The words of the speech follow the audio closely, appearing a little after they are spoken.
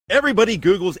Everybody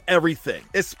Googles everything,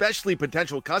 especially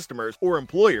potential customers or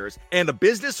employers, and a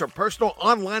business or personal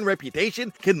online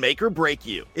reputation can make or break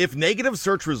you. If negative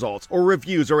search results or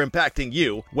reviews are impacting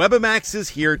you, Webamax is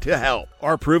here to help.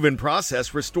 Our proven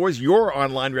process restores your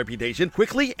online reputation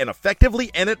quickly and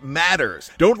effectively, and it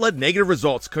matters. Don't let negative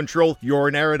results control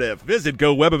your narrative. Visit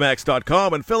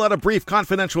GoWebamax.com and fill out a brief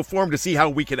confidential form to see how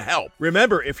we can help.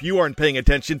 Remember, if you aren't paying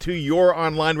attention to your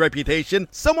online reputation,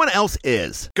 someone else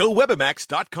is.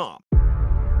 GoWebamax.com.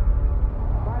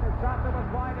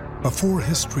 Before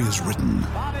history is written,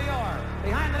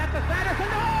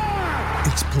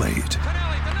 it's played.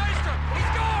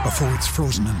 Before it's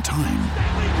frozen in time,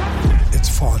 it's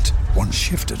fought one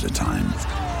shift at a time.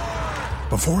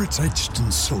 Before it's etched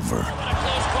in silver,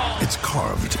 it's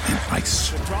carved in ice.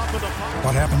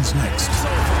 What happens next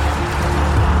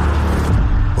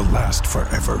will last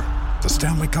forever. The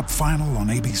Stanley Cup Final on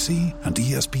ABC and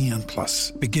ESPN Plus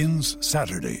begins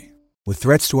Saturday. With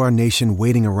threats to our nation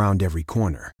waiting around every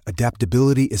corner,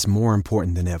 adaptability is more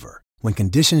important than ever. When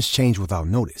conditions change without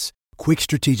notice, quick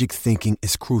strategic thinking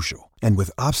is crucial. And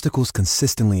with obstacles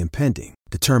consistently impending,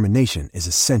 determination is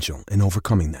essential in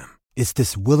overcoming them. It's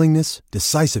this willingness,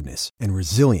 decisiveness, and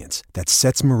resilience that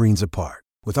sets Marines apart.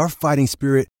 With our fighting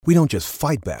spirit, we don't just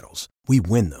fight battles, we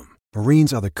win them.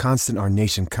 Marines are the constant our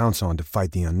nation counts on to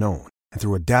fight the unknown. And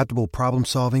through adaptable problem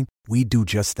solving, we do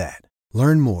just that.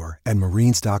 Learn more at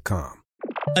Marines.com.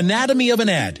 Anatomy of an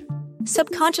ad.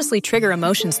 Subconsciously trigger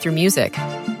emotions through music.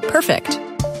 Perfect.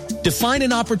 Define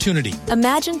an opportunity.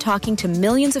 Imagine talking to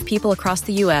millions of people across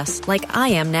the U.S. like I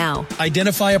am now.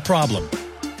 Identify a problem.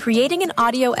 Creating an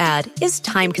audio ad is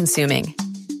time-consuming.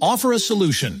 Offer a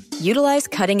solution. Utilize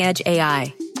cutting-edge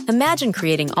AI. Imagine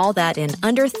creating all that in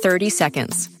under 30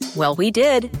 seconds. Well, we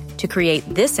did to create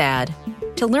this ad.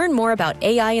 To learn more about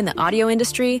AI in the audio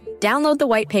industry, download the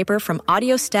white paper from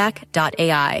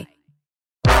audiostack.ai.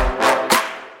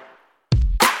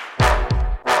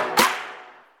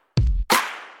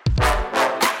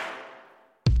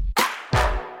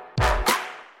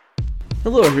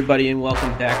 Hello, everybody, and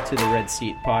welcome back to the Red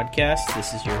Seat Podcast.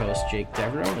 This is your host, Jake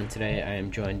Devereaux, and today I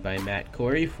am joined by Matt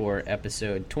Corey for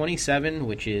episode 27,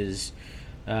 which is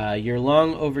your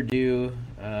long overdue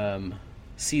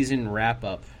season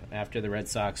wrap-up after the Red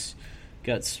Sox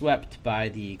got swept by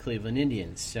the Cleveland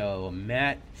Indians. So,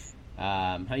 Matt,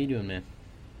 how you doing, man?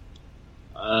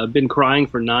 I've been crying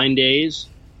for 9 days,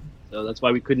 so that's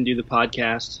why we couldn't do the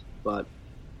podcast, but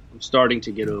I'm starting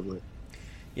to get over it.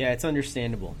 Yeah, it's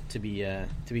understandable to be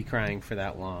crying for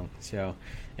that long. So,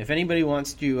 if anybody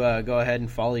wants to go ahead and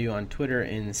follow you on Twitter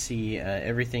and see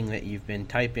everything that you've been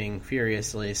typing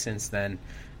furiously since then,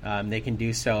 they can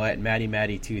do so at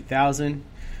MattyMatty2000.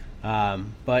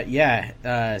 But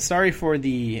yeah, sorry for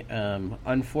the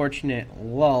unfortunate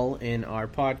lull in our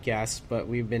podcast, but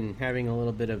we've been having a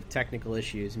little bit of technical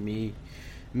issues. Me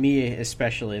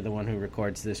especially, the one who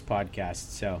records this podcast.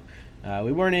 So.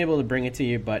 We weren't able to bring it to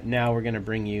you, but now we're going to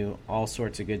bring you all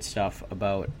sorts of good stuff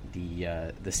about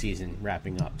the season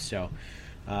wrapping up. So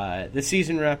the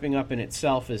season wrapping up in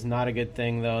itself is not a good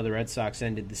thing, though. The Red Sox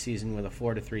ended the season with a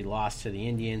 4-3 loss to the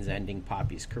Indians, ending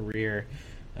Poppy's career.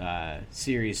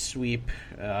 Series sweep.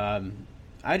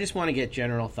 I just want to get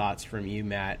general thoughts from you,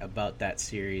 Matt, about that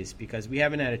series, because we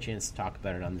haven't had a chance to talk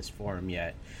about it on this forum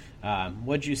yet.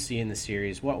 What did you see in the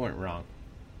series? What went wrong?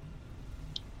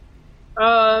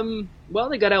 Well,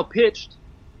 they got outpitched.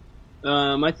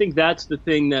 I think that's the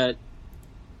thing that,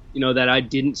 that I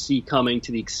didn't see coming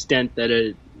to the extent that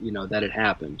it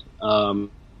happened.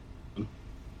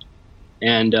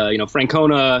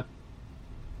 Francona,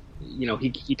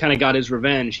 he kind of got his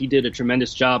revenge. He did a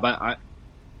tremendous job. I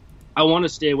want to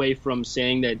stay away from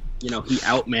saying that, he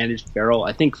outmanaged Farrell.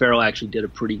 I think Farrell actually did a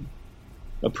pretty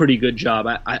good job.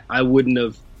 I wouldn't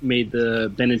have made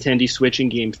the Benintendi switch in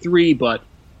Game 3, but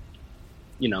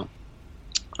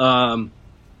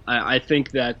I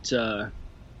think that,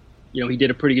 he did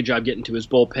a pretty good job getting to his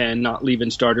bullpen, not leaving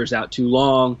starters out too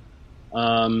long.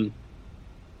 There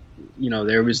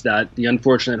was the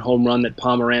unfortunate home run that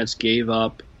Pomerantz gave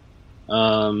up,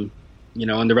 and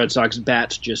the Red Sox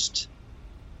bats just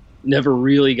never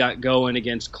really got going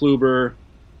against Kluber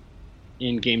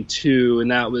in Game 2, and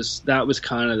that was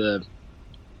kind of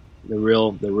the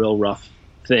real rough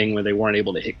thing where they weren't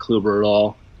able to hit Kluber at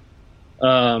all.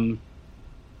 I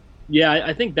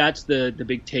think that's the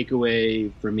big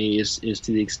takeaway for me is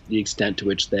to the extent to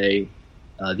which the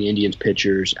Indians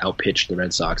pitchers outpitched the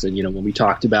Red Sox. And, when we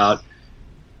talked about,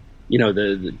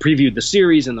 the previewed the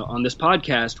series and on this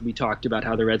podcast, we talked about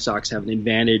how the Red Sox have an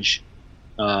advantage,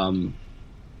 on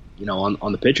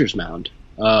the pitcher's mound,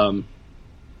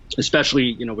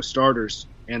 especially, with starters.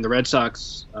 And the Red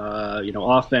Sox,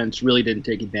 offense really didn't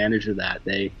take advantage of that.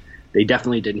 They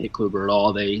definitely didn't hit Kluber at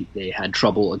all. They had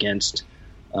trouble against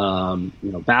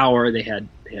Bauer. They had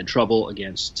trouble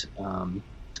against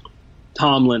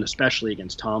Tomlin, especially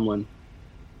against Tomlin.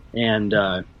 And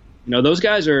those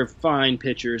guys are fine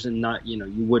pitchers, and not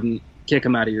you wouldn't kick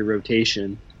them out of your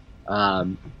rotation.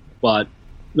 But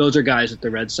those are guys that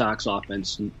the Red Sox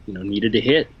offense needed to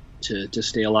hit to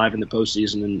stay alive in the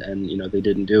postseason, and they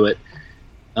didn't do it.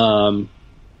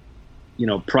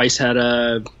 Price had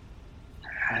a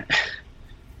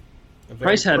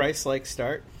Price-like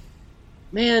start.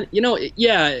 Man,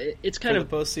 it's kind for of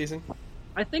the postseason.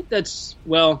 I think that's,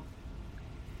 well,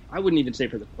 I wouldn't even say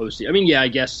for the postseason. I mean, yeah, I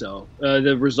guess so.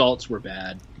 The results were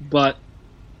bad, but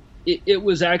it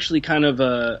was actually kind of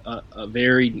a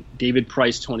very David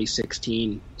Price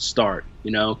 2016 start.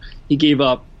 He gave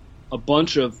up a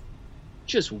bunch of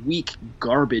just weak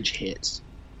garbage hits,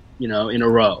 in a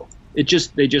row.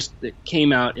 It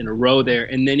came out in a row there,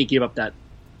 and then he gave up that,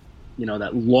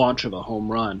 that launch of a home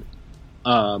run,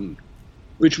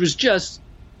 which was just,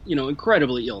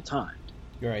 incredibly ill-timed.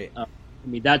 Right. I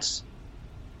mean, that's,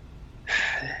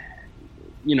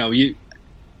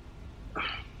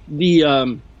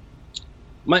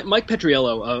 Mike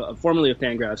Petriello, formerly of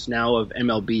Fangraphs, now of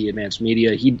MLB Advanced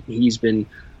Media, he's been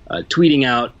tweeting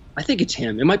out, I think it's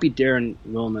him, it might be Darren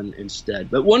Willman instead,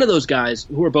 but one of those guys,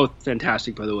 who are both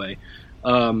fantastic, by the way,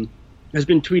 has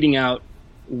been tweeting out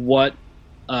what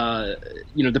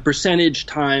the percentage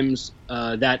times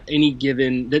that any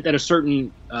given that a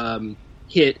certain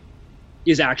hit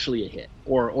is actually a hit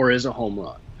or is a home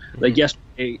run. Mm-hmm. Like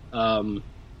yesterday,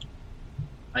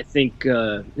 I think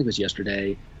it was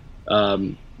yesterday,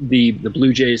 the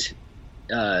Blue Jays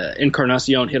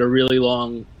Encarnacion hit a really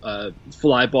long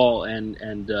fly ball and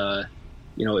it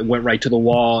went right to the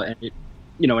wall, and it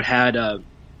had a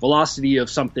velocity of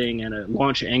something and a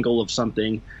launch angle of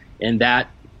something, and that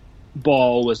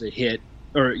ball was a hit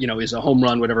or is a home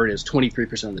run, whatever it is,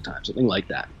 23% of the time, something like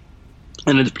that.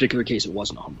 And in this particular case, it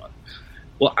wasn't a home run.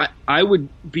 Well, I would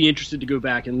be interested to go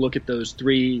back and look at those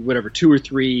 2 or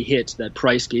 3 hits that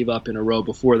Price gave up in a row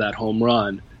before that home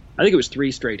run. I think it was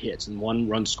 3 straight hits and 1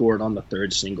 run scored on the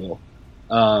third single.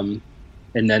 And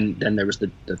then there was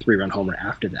the 3-run homer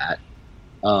after that.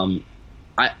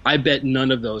 I bet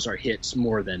none of those are hits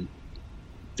more than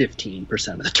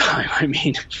 15% of the time. I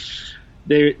mean,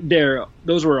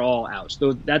 those were all outs.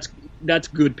 That's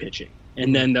good pitching.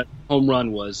 And then the home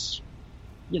run was,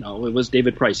 it was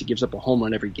David Price. He gives up a home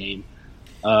run every game.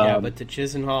 But to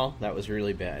Chisenhall, that was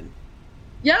really bad.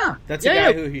 Yeah. That's a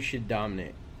guy who he should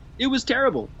dominate. It was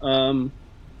terrible.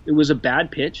 It was a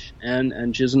bad pitch, and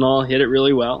Chisenhall hit it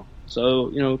really well.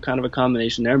 So, kind of a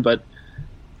combination there. But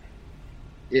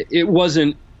it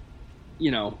wasn't,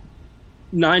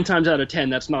 9 times out of 10,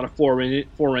 that's not a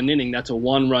 4-run inning. That's a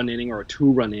 1-run inning or a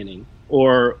 2-run inning.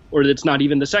 Or it's not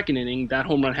even the second inning. That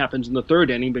home run happens in the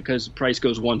third inning because Price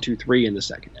goes 1, 2, 3 in the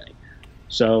second inning.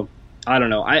 So, I don't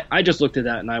know. I just looked at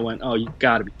that and I went, oh, you've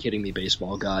got to be kidding me,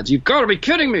 baseball gods. You've got to be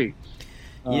kidding me!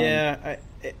 Yeah,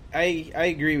 I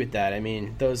agree with that. I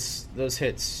mean, those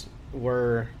hits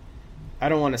were, I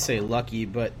don't want to say lucky,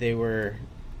 but they were...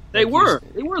 They were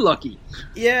lucky.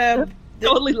 Yeah,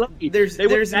 totally lucky. There's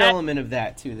an element of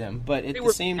that to them, but at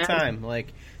the same time,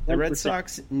 like, the Red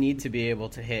Sox need to be able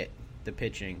to hit the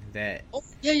pitching that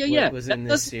was in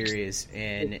this series,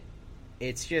 and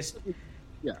it's just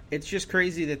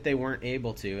crazy that they weren't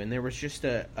able to, and there was just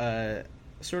a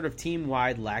sort of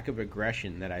team-wide lack of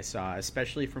aggression that I saw,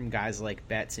 especially from guys like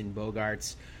Betts and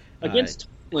Bogarts. Against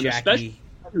Tomlin, especially,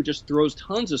 who just throws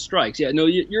tons of strikes. Yeah, no,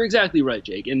 you're exactly right,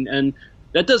 Jake, and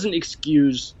that doesn't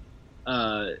excuse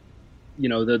the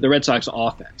Red Sox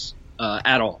offense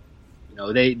at all.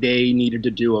 They needed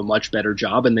to do a much better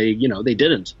job, and they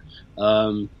didn't.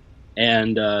 That's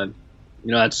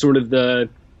sort of the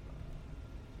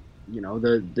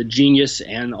genius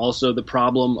and also the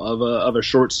problem of a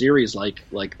short series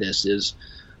like this is,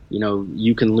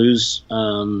 you can lose.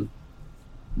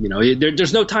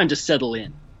 There's no time to settle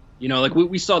in. Like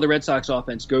we saw the Red Sox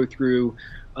offense go through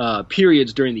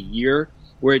periods during the year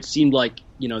where it seemed like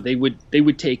they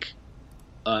would take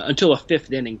until a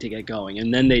 5th inning to get going,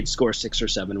 and then they'd score 6 or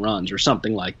 7 runs or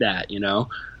something like that.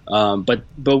 But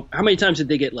how many times did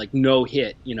they get like no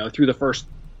hit? Through the first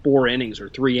 4 innings or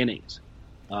 3 innings.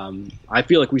 I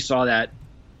feel like we saw that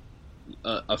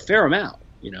a fair amount.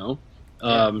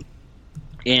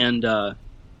 And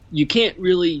you can't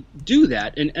really do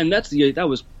that, and that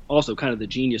was also kind of the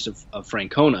genius of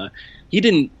Francona. He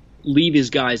didn't leave his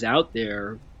guys out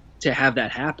there to have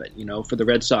that happen. For the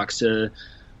Red Sox to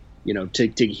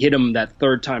hit him that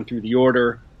 3rd time through the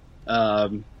order,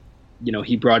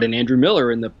 He brought in Andrew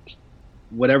Miller in the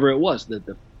whatever it was,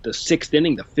 the sixth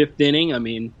inning, the fifth inning. I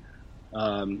mean,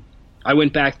 I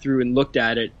went back through and looked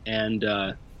at it,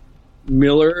 and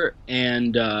Miller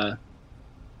and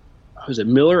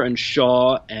Miller and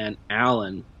Shaw and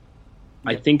Allen,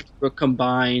 I think were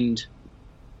combined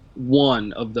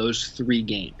one of those 3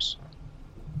 games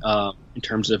in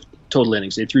terms of total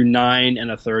innings. They threw 9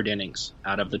 1/3 innings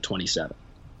out of the 27.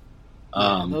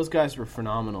 Those guys were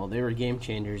phenomenal. They were game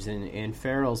changers, and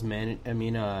Francona's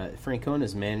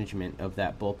management of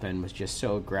that bullpen was just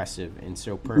so aggressive and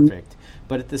so perfect.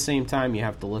 But at the same time, you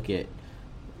have to look at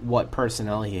what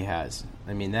personnel he has.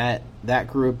 I mean, that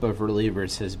group of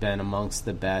relievers has been amongst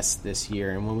the best this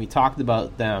year. And when we talked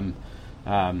about them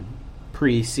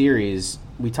pre-series,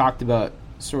 we talked about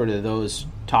sort of those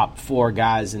top 4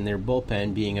 guys in their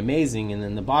bullpen being amazing, and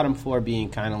then the bottom 4 being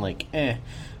kind of like, eh.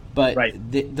 But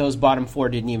those bottom 4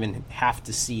 didn't even have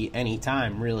to see any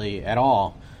time really at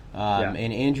all.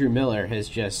 And Andrew Miller has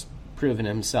just proven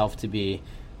himself to be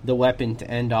the weapon to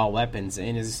end all weapons.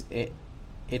 And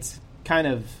it's kind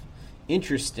of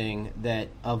interesting that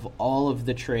of all of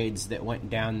the trades that went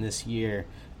down this year,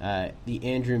 the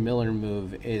Andrew Miller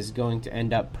move is going to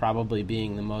end up probably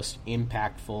being the most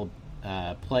impactful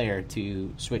player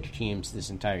to switch teams this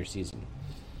entire season.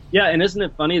 Yeah, and isn't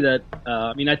it funny that,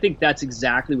 I think that's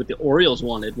exactly what the Orioles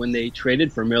wanted when they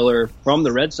traded for Miller from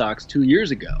the Red Sox 2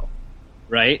 years ago,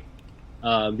 right?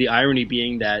 The irony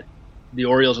being that the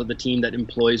Orioles are the team that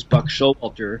employs Buck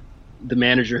Showalter, the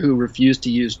manager who refused to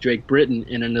use Drake Britton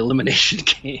in an elimination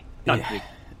game. Zach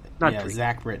Britton.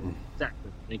 Zach Britton,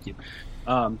 thank you.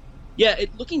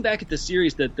 Looking back at the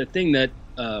series, the thing that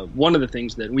one of the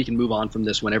things that we can move on from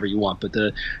this whenever you want, but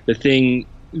the thing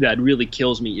that really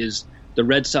kills me is the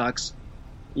Red Sox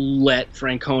let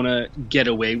Francona get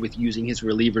away with using his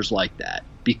relievers like that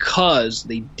because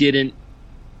they didn't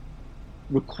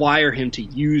require him to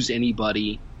use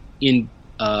anybody in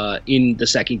the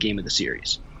second game of the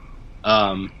series.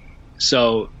 Kluber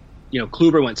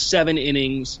went 7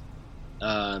 innings.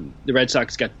 The Red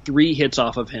Sox got 3 hits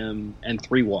off of him and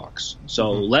 3 walks,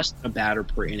 so less than a batter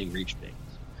per inning reached base.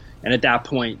 And at that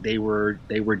point, they were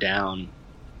down.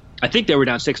 I think they were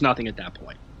down 6-0 at that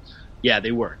point. Yeah,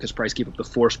 they were, because Price gave up the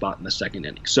 4 spot in the second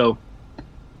inning. So,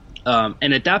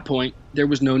 and at that point, there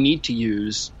was no need to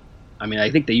use. I mean, I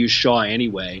think they used Shaw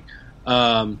anyway,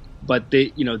 but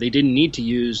they didn't need to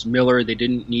use Miller. They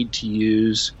didn't need to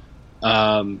use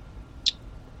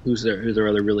who's their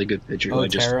other really good pitcher?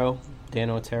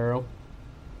 Dan Otero.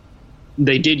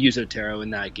 They did use Otero in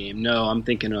that game. No, I'm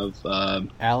thinking of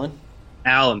Allen.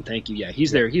 Allen, thank you. Yeah,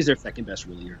 he's their second best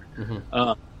reliever.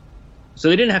 So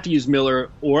they didn't have to use Miller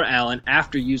or Allen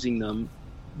after using them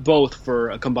both for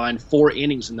a combined 4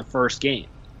 innings in the first game.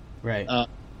 Right.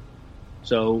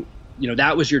 So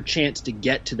that was your chance to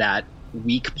get to that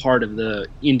weak part of the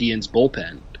Indians'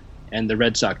 bullpen, and the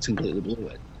Red Sox completely blew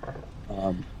it.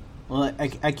 Well,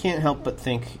 I can't help but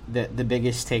think that the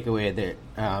biggest takeaway that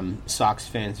Sox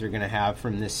fans are going to have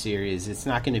from this series, it's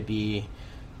not going to be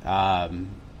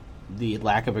the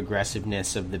lack of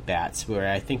aggressiveness of the bats,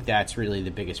 where I think that's really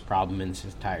the biggest problem in this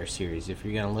entire series. If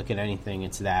you're going to look at anything,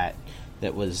 it's that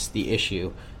was the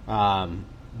issue.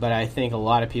 But I think a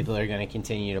lot of people are going to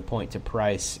continue to point to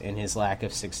Price and his lack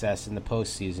of success in the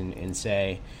postseason and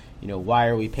say, why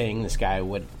are we paying this guy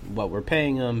what we're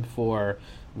paying him for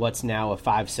what's now a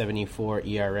 5.74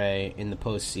 ERA in the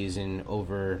postseason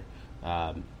over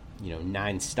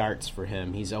 9 starts for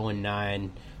him. He's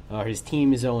 0-9. His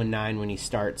team is 0-9 when he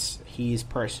starts. He's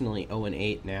personally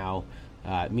 0-8 now.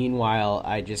 Meanwhile,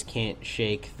 I just can't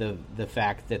shake the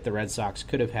fact that the Red Sox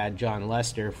could have had John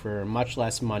Lester for much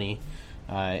less money.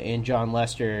 And John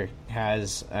Lester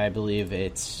has, I believe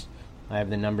I have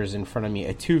the numbers in front of me,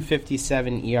 a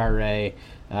 2.57 ERA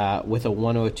with a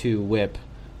 1.02 WHIP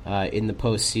in the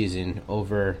postseason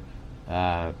over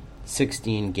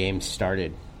 16 games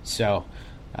started. So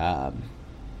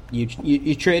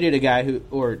you traded a guy who,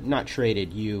 or not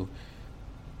traded,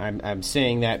 I'm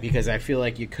saying that because I feel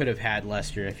like you could have had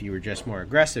Lester if you were just more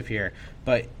aggressive here.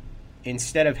 But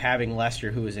instead of having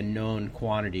Lester, who is a known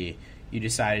quantity, you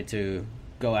decided to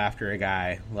go after a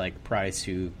guy like Price,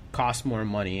 who costs more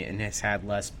money and has had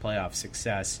less playoff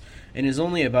success and is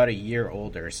only about a year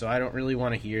older. So I don't really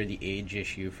want to hear the age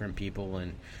issue from people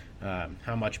and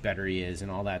how much better he is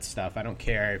and all that stuff. I don't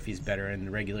care if he's better in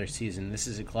the regular season. This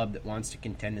is a club that wants to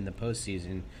contend in the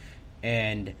postseason.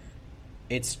 And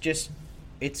it's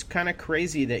kind of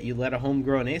crazy that you let a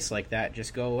homegrown ace like that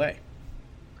just go away.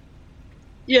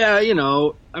 Yeah,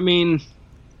 I mean,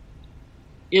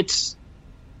 it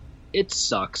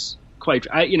sucks. quite.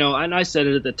 And I said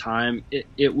it at the time.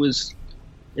 It was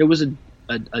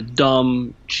a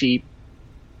dumb, cheap,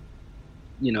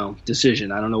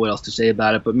 decision. I don't know what else to say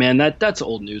about it, but man, that's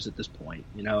old news at this point.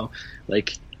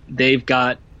 Like they've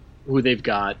got who they've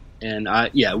got, and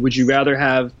would you rather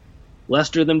have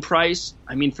Lester than Price?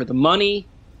 I mean, for the money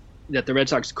that the Red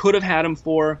Sox could have had him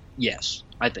for, yes,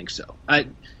 I think so.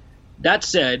 That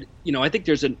said, I think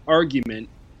there's an argument,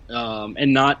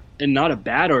 and not a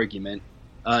bad argument,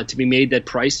 to be made that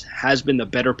Price has been the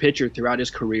better pitcher throughout his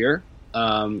career,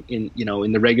 in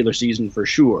the regular season for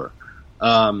sure.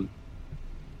 And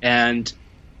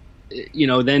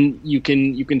then you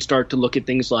can start to look at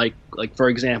things like for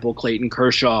example, Clayton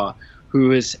Kershaw,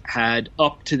 who has had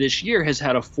up to this year has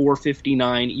had a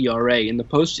 4.59 ERA in the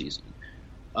postseason.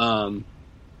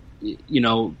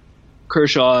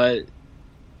 Kershaw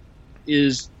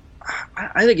is,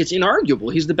 I think it's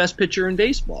inarguable, he's the best pitcher in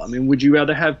baseball. I mean, would you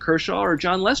rather have Kershaw or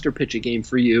John Lester pitch a game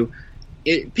for you?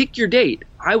 Pick your date.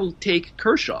 I will take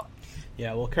Kershaw.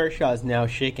 Yeah, well, Kershaw's now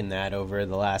shaken that over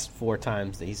the last 4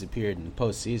 times that he's appeared in the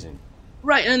postseason.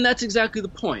 Right, and that's exactly the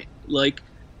point. Like,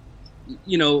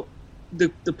 the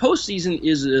postseason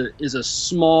is a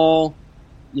small,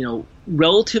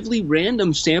 relatively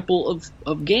random sample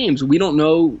of games. We don't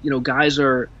know, guys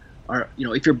are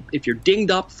if you're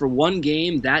dinged up for one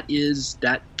game, that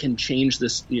can change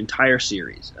the entire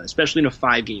series, especially in a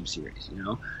 5-game series.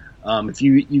 If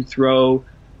you throw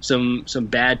some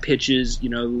bad pitches,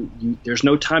 there's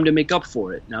no time to make up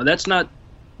for it. Now that's not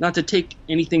to take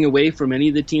anything away from any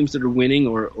of the teams that are winning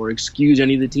or excuse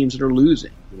any of the teams that are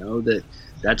losing.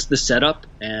 That's the setup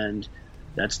and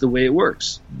that's the way it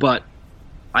works. But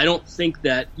I don't think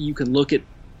that you can look at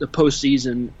the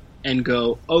postseason and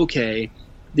go, okay,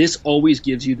 this always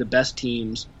gives you the best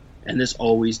teams, and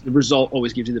the result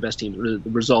always gives you the best teams, or the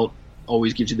result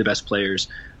always gives you the best players.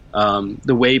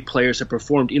 The way players have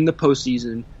performed in the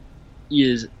postseason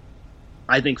is,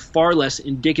 I think, far less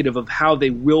indicative of how they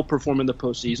will perform in the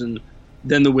postseason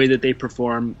than the way that they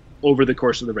perform over the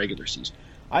course of the regular season.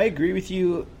 I agree with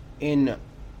you in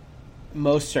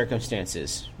most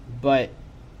circumstances, but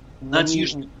that's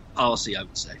usually policy, I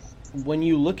would say. When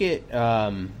you look at,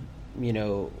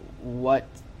 what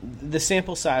the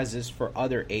sample sizes for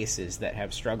other aces that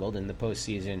have struggled in the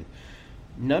postseason,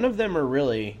 none of them are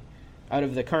really, out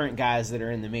of the current guys that are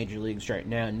in the major leagues right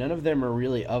now, none of them are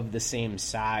really of the same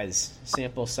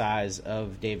sample size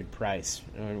of David Price,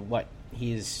 or what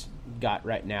he's got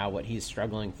right now, what he's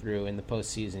struggling through in the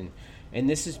postseason. And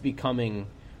this is becoming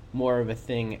more of a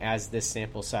thing as this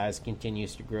sample size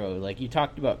continues to grow. Like you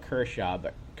talked about Kershaw,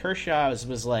 but Kershaw's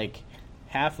was like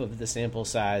half of the sample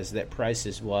size that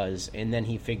Price's was, and then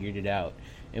he figured it out.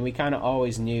 And we kind of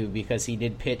always knew, because he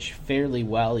did pitch fairly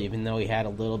well, even though he had a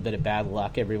little bit of bad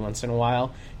luck every once in a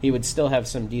while. He would still have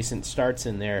some decent starts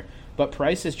in there. But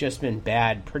Price has just been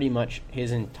bad pretty much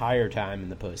his entire time in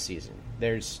the postseason.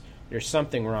 There's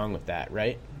something wrong with that,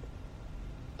 right?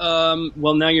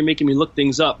 Well, now you're making me look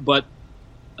things up, but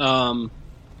I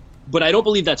don't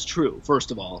believe that's true,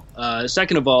 first of all.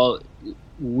 Second of all,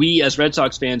 we as Red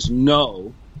Sox fans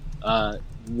know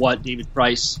what David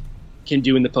Price can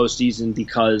do in the postseason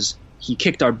because he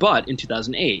kicked our butt in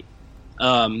 2008.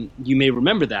 You may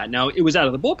remember that. Now, it was out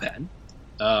of the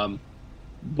bullpen,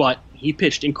 but he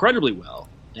pitched incredibly well,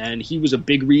 and he was a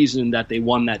big reason that they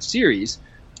won that series.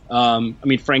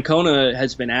 Francona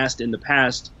has been asked in the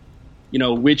past,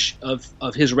 which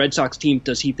of his Red Sox team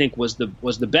does he think was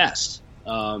the best?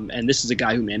 And this is a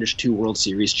guy who managed 2 World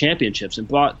Series championships and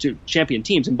two champion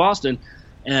teams in Boston,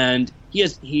 and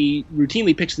he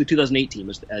routinely picks the 2008 team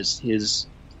as his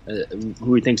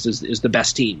who he thinks is the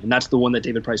best team, and that's the one that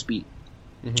David Price beat.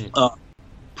 Mm-hmm.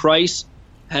 Price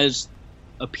has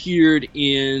appeared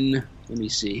in. Let me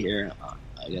see here.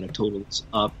 I got to total this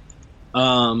up.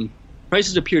 Price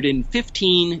has appeared in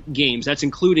 15 games. That's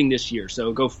including this year.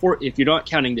 So if you're not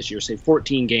counting this year, say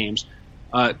 14 games.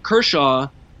 Kershaw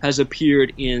has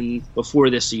appeared in, before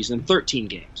this season, 13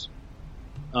 games.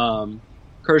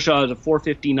 Kershaw has a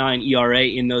 4.59 ERA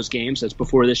in those games. That's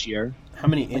before this year. How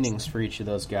many innings for each of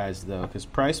those guys, though? Because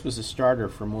Price was a starter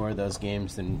for more of those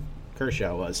games than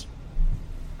Kershaw was.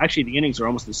 Actually, the innings are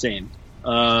almost the same.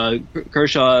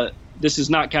 Kershaw, this is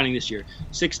not counting this year,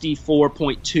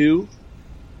 64.2,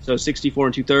 so 64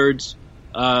 and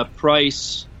 2/3.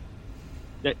 Price,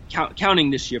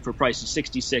 counting this year for Price, is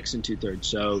 66 and 2/3,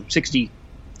 so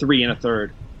 63 and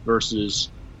 1/3 versus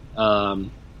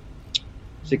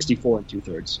 64 and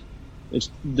 2/3.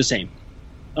 It's the same.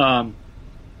 So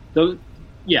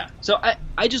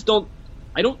I just don't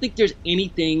think there's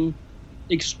anything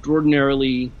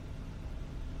extraordinarily.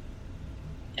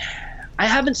 I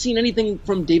haven't seen anything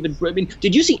from David. I mean,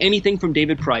 did you see anything from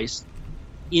David Price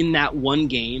in that one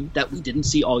game that we didn't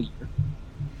see all year?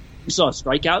 We saw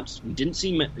strikeouts. We didn't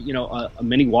see,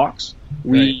 many walks.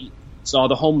 We saw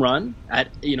the home run at,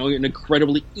 an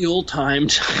incredibly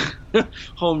ill-timed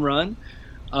home run.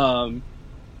 Remember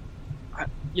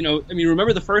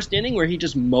the first inning where he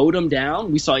just mowed him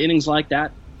down? We saw innings like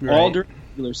that all during the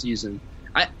regular season.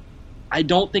 I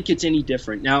don't think it's any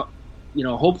different. Now,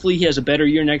 hopefully he has a better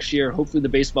year next year. Hopefully the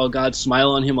baseball gods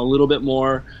smile on him a little bit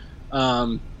more,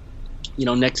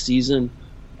 next season.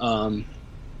 And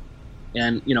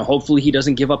hopefully he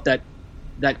doesn't give up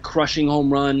that crushing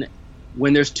home run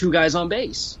when there's two guys on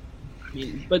base. I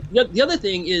mean, but the other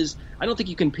thing is, I don't think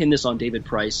you can pin this on David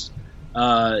Price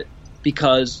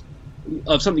because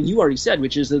of something you already said,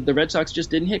 which is that the Red Sox just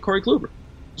didn't hit Corey Kluber.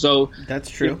 So that's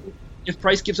true. If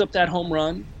Price gives up that home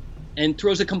run and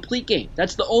throws a complete game,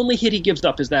 that's the only hit he gives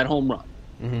up is that home run.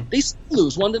 Mm-hmm. They still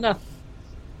lose 1-0.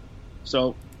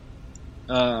 So,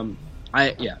 I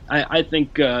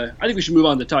think we should move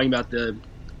on to talking about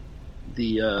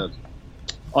the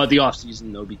off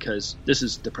season though, because this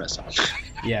is depressing.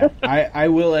 Yeah, I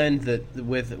will end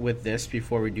with this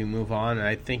before we do move on.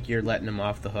 I think you're letting him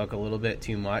off the hook a little bit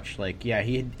too much. Like, yeah,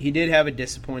 he did have a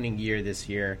disappointing year this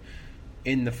year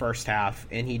in the first half,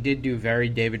 and he did do very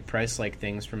David Price-like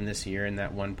things from this year in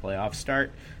that one playoff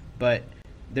start. But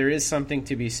there is something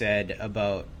to be said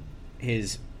about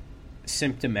his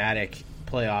symptomatic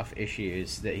playoff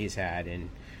issues that he's had,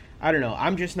 and I don't know.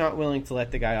 I'm just not willing to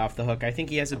let the guy off the hook. I think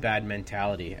he has a bad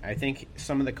mentality. I think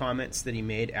some of the comments that he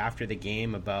made after the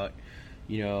game about,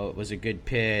 it was a good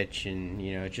pitch and,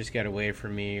 it just got away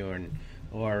from me, or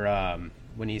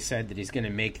when he said that he's going to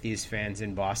make these fans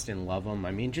in Boston love him.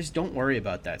 I mean, just don't worry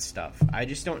about that stuff. I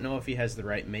just don't know if he has the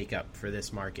right makeup for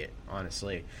this market,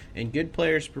 honestly. And good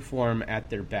players perform at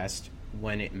their best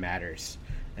when it matters.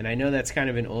 And I know that's kind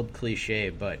of an old cliche,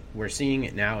 but we're seeing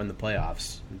it now in the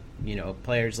playoffs.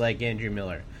 Players like Andrew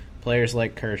Miller, players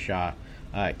like Kershaw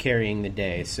carrying the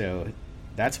day. So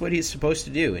that's what he's supposed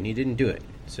to do, and he didn't do it.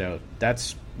 So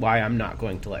that's why I'm not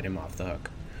going to let him off the hook.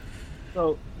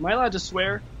 So, am I allowed to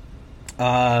swear?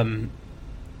 All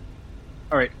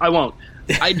right, I won't.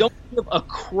 I don't give a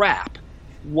crap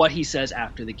what he says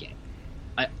after the game.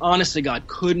 I, honest to God,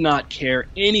 could not care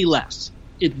any less.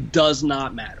 It does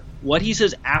not matter. What he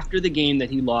says after the game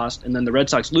that he lost, and then the Red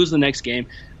Sox lose the next game,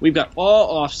 we've got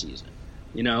all offseason.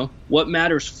 What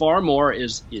matters far more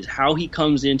is how he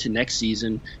comes into next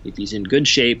season, if he's in good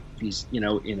shape, if he's in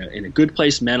a good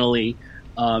place mentally,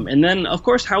 and then of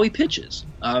course how he pitches.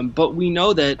 But we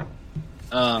know that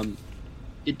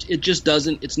it just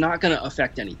doesn't. It's not going to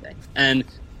affect anything. And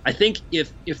I think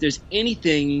if there's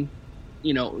anything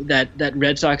that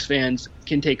Red Sox fans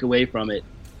can take away from it,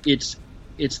 it's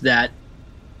that.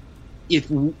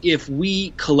 If we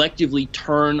collectively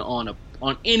turn on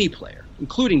any player,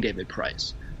 including David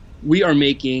Price, we are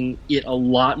making it a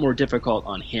lot more difficult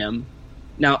on him.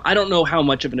 Now, I don't know how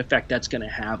much of an effect that's going to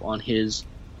have on his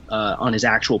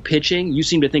actual pitching. You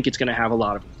seem to think it's going to have a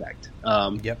lot of effect.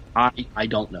 Yep. I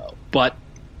don't know, but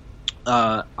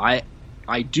I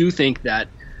do think that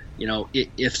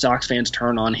if Sox fans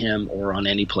turn on him or on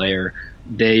any player,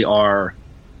 they are.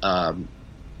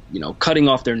 Cutting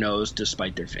off their nose to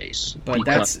spite their face. But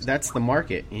that's the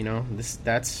market,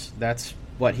 That's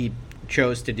what he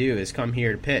chose to do, is come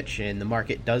here to pitch, and the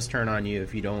market does turn on you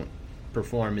if you don't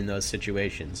perform in those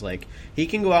situations. Like, he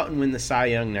can go out and win the Cy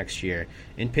Young next year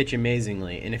and pitch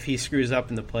amazingly, and if he screws up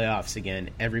in the playoffs again,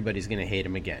 everybody's going to hate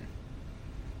him again.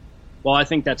 Well, I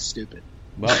think that's stupid.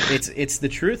 Well, it's the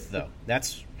truth, though.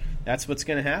 That's what's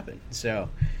going to happen. So,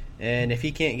 and if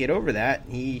he can't get over that,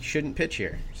 he shouldn't pitch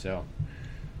here. So.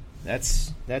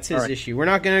 That's his issue. We're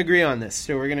not going to agree on this,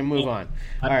 so we're going to move on.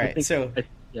 All right, so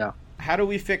how do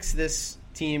we fix this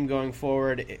team going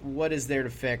forward? What is there to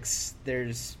fix?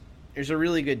 There's a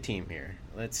really good team here.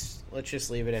 Let's just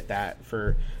leave it at that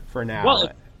for now. Well,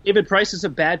 if David Price is a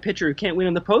bad pitcher who can't win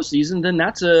in the postseason, then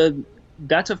that's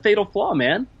a fatal flaw,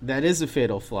 man. That is a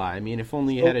fatal flaw. I mean, if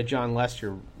only you had a John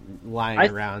Lester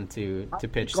lying around to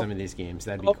pitch some of these games,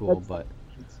 that'd be cool, but...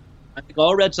 I think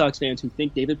all Red Sox fans who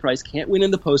think David Price can't win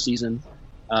in the postseason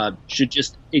should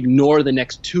just ignore the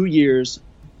next 2 years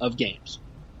of games.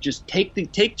 Just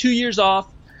take 2 years off.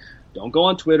 Don't go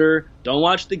on Twitter. Don't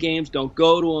watch the games. Don't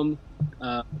go to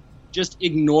them. Just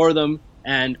ignore them,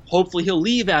 and hopefully he'll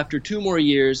leave after 2 more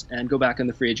years and go back on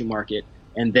the free agent market,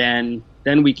 and then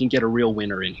we can get a real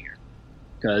winner in here.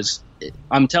 Because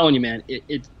I'm telling you, man,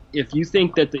 if you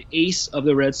think that the ace of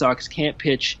the Red Sox can't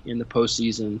pitch in the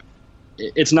postseason,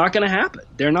 it's not going to happen.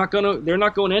 They're not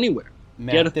going anywhere.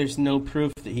 Matt, there's no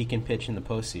proof that he can pitch in the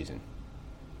postseason.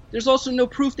 there's also no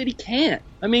proof that he can't.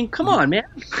 I mean, come on, man.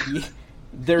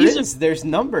 There's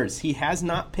numbers. He has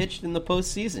not pitched in the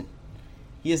postseason.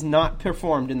 He has not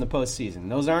performed in the postseason.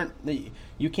 Those aren't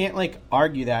you can't like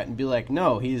argue that and be like,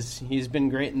 no, he's been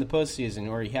great in the postseason,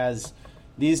 or he has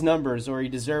these numbers, or he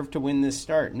deserved to win this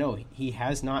start. No, he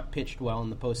has not pitched well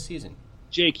in the postseason.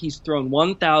 Jake, he's thrown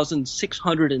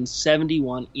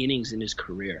 1,671 innings in his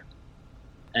career.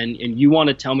 And you want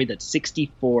to tell me that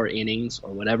 64 innings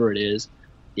or whatever it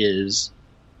is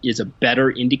a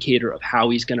better indicator of how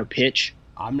he's going to pitch?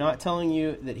 I'm not telling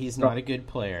you that he's not a good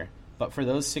player, but for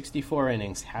those 64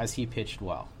 innings, has he pitched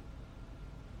well?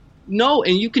 No,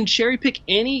 and you can cherry pick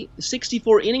any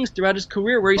 64 innings throughout his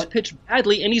career where he's pitched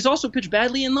badly, and he's also pitched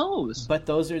badly in those. But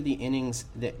those are the innings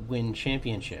that win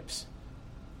championships.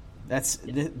 That's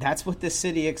what this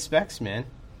city expects, man.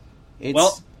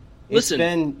 It's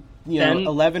been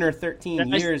 11 or 13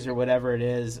 years or whatever it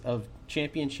is of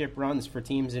championship runs for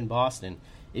teams in Boston.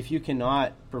 If you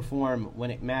cannot perform when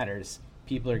it matters,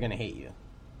 people are going to hate you.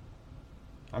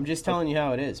 I'm just telling you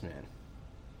how it is, man.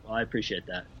 Well, I appreciate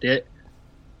that.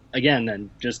 Again, then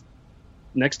just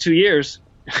next 2 years,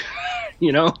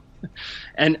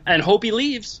 and hope he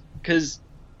leaves, because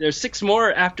there's 6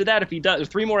 more after that if he does, or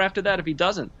 3 more after that if he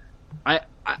doesn't. I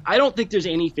don't think there's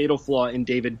any fatal flaw in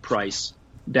David Price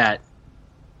that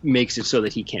makes it so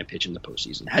that he can't pitch in the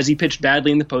postseason. Has he pitched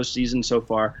badly in the postseason so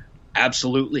far?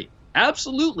 Absolutely.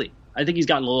 Absolutely. I think he's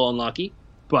gotten a little unlucky,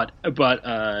 but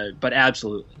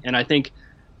absolutely. And I think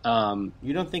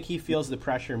you don't think he feels the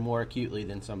pressure more acutely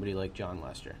than somebody like John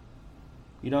Lester?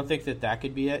 You don't think that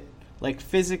could be it? Like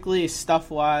physically,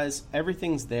 stuff-wise,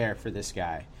 everything's there for this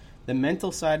guy. The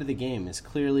mental side of the game is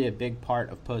clearly a big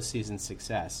part of postseason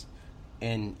success,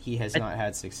 and he has not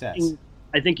had success.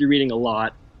 I think you're reading a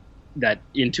lot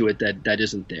into it that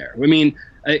isn't there. I mean,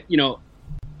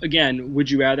 again,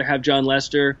 would you rather have John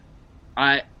Lester?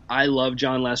 I love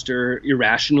John Lester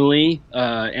irrationally,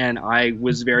 and I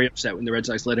was very upset when the Red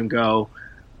Sox let him go.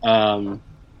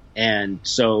 And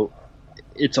so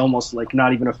it's almost like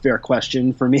not even a fair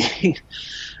question for me.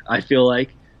 I feel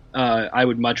like I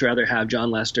would much rather have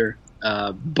John Lester,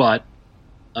 but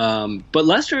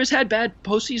Lester has had bad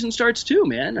postseason starts too,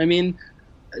 man. I mean,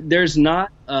 there's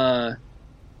not. I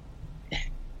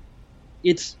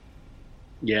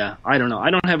don't know. I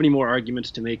don't have any more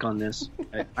arguments to make on this.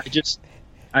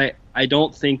 I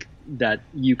don't think that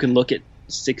you can look at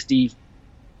 60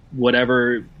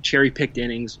 whatever cherry-picked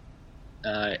innings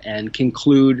and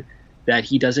conclude that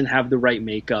he doesn't have the right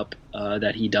makeup,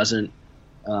 that he doesn't,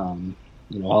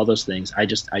 all those things. I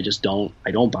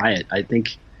don't buy it. I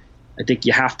think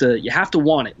you have to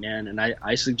want it, man. And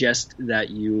I suggest that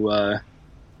you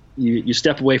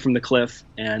step away from the cliff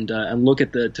and look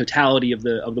at the totality of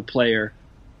the player.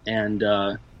 And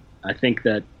I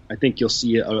think you'll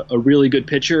see a really good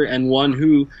pitcher, and one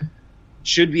who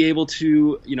should be able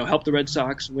to help the Red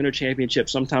Sox win a championship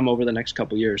sometime over the next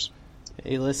couple years.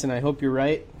 Hey, listen, I hope you're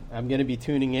right. I'm going to be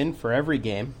tuning in for every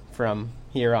game from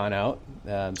here on out,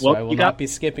 so I will not be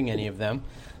skipping any of them,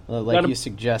 like you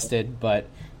suggested. But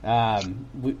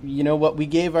we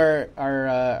gave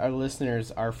our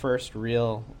listeners our first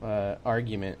real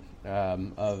argument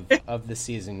of the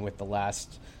season with the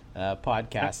last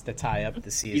podcast to tie up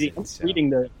the season. I'm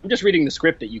just reading the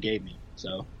script that you gave me.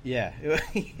 So yeah,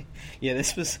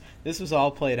 this was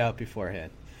all played out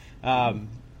beforehand.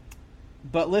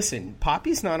 But listen,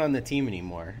 Poppy's not on the team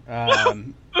anymore. Yeah,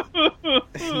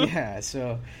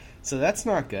 so that's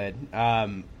not good.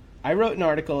 I wrote an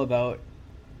article about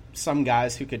some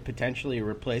guys who could potentially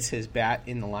replace his bat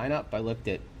in the lineup. I looked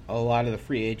at a lot of the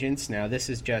free agents. Now, this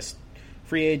is just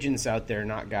free agents out there,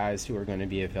 not guys who are going to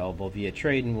be available via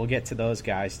trade, and we'll get to those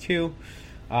guys too.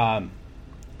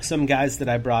 Some guys that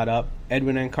I brought up,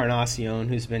 Edwin Encarnacion,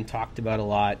 who's been talked about a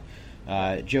lot,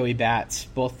 Joey Bats,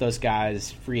 both those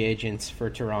guys free agents for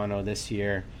Toronto this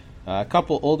year. A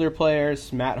couple older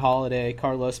players, Matt Holliday,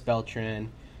 Carlos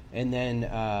Beltran, and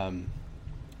then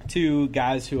 2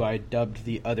 guys who I dubbed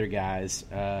the other guys,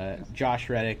 Josh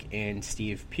Reddick and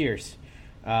Steve Pearce.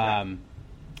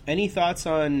 Any thoughts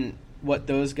on what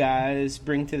those guys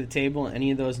bring to the table? Any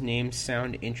of those names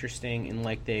sound interesting and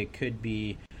like they could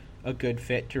be a good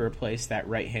fit to replace that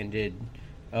right-handed,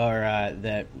 or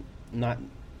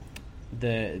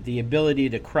the ability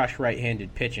to crush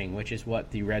right-handed pitching, which is what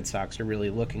the Red Sox are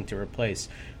really looking to replace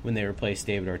when they replace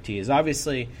David Ortiz.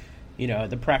 Obviously,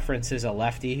 the preference is a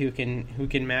lefty who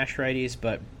can mash righties,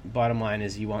 but bottom line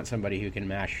is you want somebody who can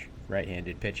mash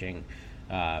right-handed pitching,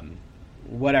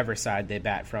 whatever side they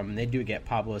bat from. And they do get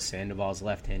Pablo Sandoval's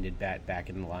left-handed bat back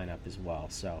in the lineup as well.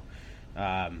 So,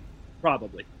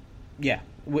 probably. Yeah,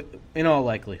 in all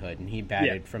likelihood, and he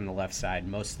batted from the left side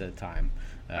most of the time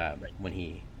when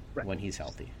he's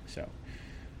healthy. So,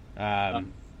 out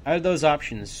of those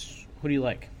options, who do you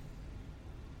like?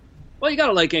 Well, you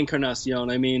gotta like Encarnacion.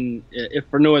 I mean, if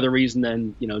for no other reason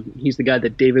than he's the guy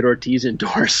that David Ortiz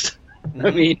endorsed. Mm-hmm.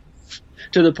 I mean,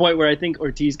 to the point where I think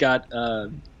Ortiz got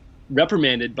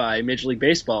reprimanded by Major League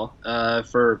Baseball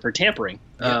for tampering.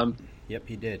 Yep,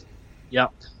 he did. Yeah.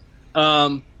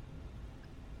 I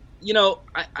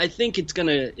think it's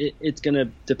gonna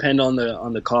depend on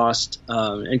the cost.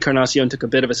 Encarnacion took a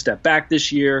bit of a step back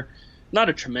this year, not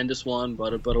a tremendous one,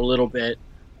 but a little bit.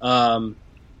 I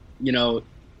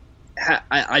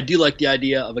do like the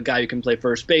idea of a guy who can play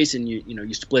first base, and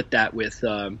you split that with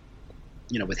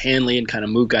with Hanley and kind of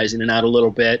move guys in and out a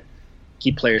little bit,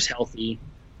 keep players healthy.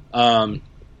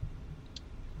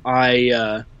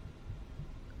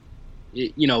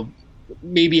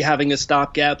 Maybe having a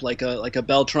stopgap like a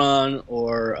Beltran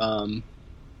or I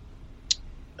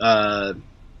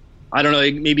don't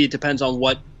know. Maybe it depends on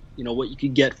what you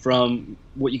could get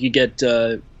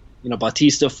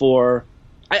Bautista for.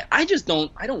 I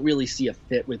don't really see a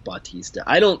fit with Bautista.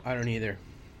 I don't either.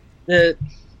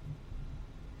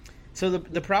 So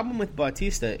the problem with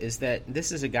Bautista is that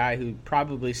this is a guy who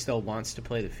probably still wants to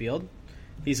play the field.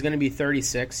 He's going to be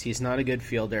 36. He's not a good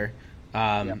fielder.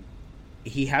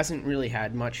 He hasn't really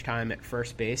had much time at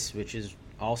first base, which is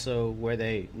also where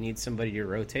they need somebody to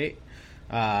rotate.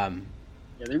 They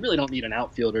really don't need an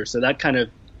outfielder. So that kind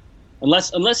of,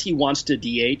 unless he wants to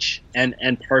DH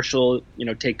and partial,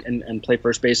 take and play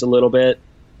first base a little bit.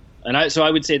 I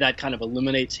would say that kind of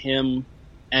eliminates him.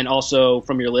 And also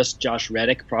from your list, Josh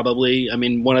Reddick, probably. I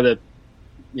mean, one of the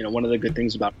good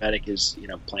things about Reddick is,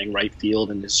 playing right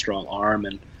field and his strong arm.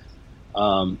 And,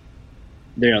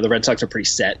 the Red Sox are pretty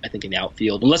set, I think, in the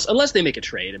outfield, unless they make a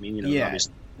trade. I mean,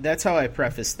 obviously. That's how I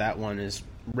prefaced that one is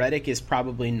Reddick is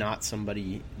probably not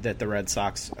somebody that the Red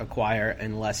Sox acquire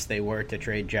unless they were to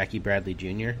trade Jackie Bradley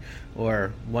Jr.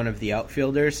 or one of the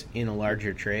outfielders in a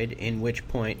larger trade, in which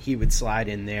point he would slide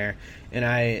in there. And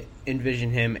I envision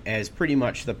him as pretty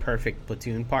much the perfect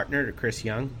platoon partner to Chris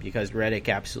Young, because Reddick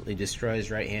absolutely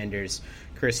destroys right-handers.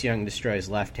 Chris Young destroys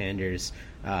left-handers.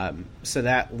 So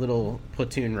that little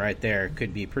platoon right there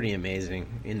could be pretty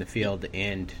amazing in the field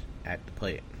and at the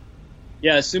plate.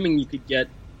 Yeah, assuming you could get...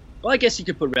 Well, I guess you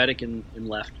could put Reddick in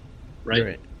left,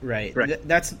 right? Right.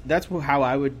 That's how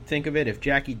I would think of it. If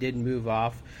Jackie did move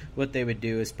off, what they would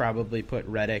do is probably put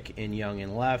Reddick and Young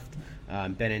in left,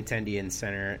 Benintendi in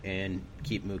center, and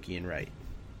keep Mookie in right.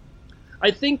 I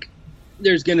think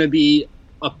there's going to be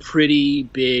a pretty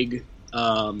big...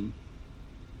 there'll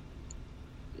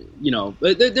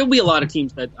be a lot of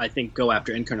teams that I think go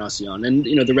after Encarnacion. And,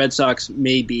 the Red Sox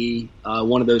may be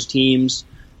one of those teams.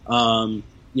 The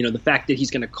fact that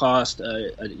he's going to cost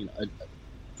a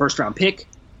first-round pick,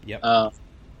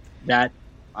 that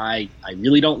I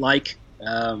really don't like.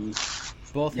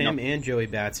 Both him and Joey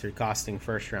Bats are costing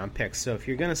first-round picks. So if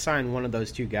you're going to sign one of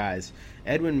those two guys,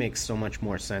 Edwin makes so much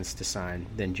more sense to sign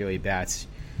than Joey Bats.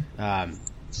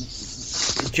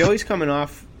 Joey's coming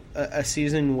off a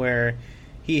season where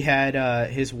he had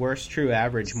his worst true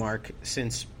average mark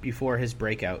since before his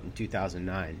breakout in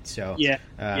 2009. So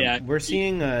we're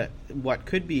seeing what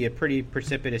could be a pretty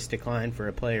precipitous decline for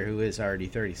a player who is already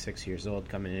 36 years old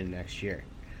coming in next year.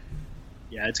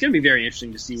 Yeah, it's going to be very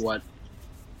interesting to see what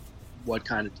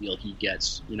kind of deal he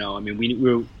gets. We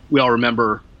all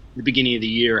remember the beginning of the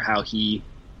year how he,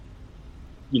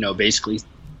 basically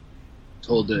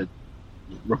told the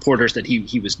reporters that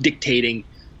he was dictating,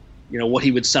 what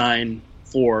he would sign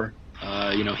for.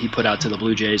 He put out to the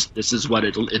Blue Jays, this is what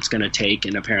it's going to take,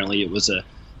 and apparently it was a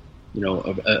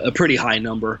pretty high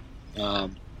number.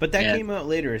 But that came out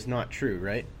later is not true,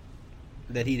 right?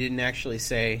 That he didn't actually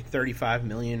say $35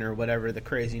 million or whatever the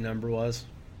crazy number was.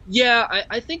 Yeah,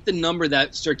 I think the number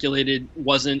that circulated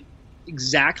wasn't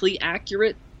exactly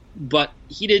accurate, but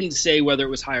he didn't say whether it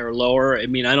was higher or lower. I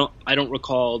mean, I don't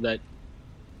recall that.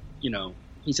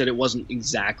 He said it wasn't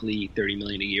exactly $30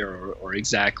 million a year or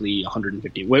exactly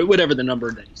 150, whatever the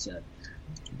number that he said.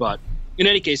 But in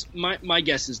any case, my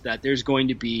guess is that there's going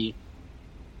to be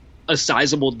a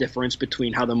sizable difference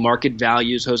between how the market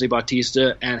values Jose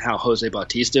Bautista and how Jose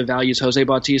Bautista values Jose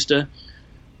Bautista.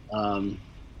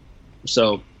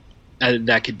 So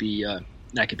that could be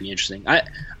interesting.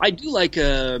 I do like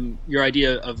your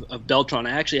idea of Beltran.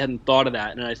 I actually hadn't thought of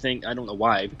that, and I don't know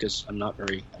why, because I'm not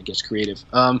very, I guess, creative.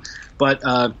 But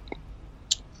I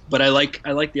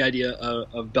like the idea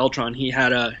of Beltran. He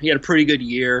had a pretty good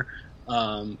year.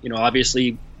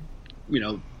 Obviously,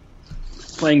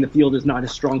 playing the field is not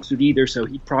his strong suit either, so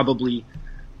he'd probably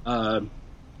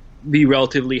be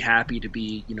relatively happy to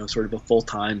be, sort of a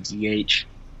full-time DH.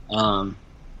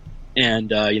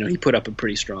 He put up a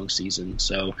pretty strong season.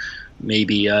 So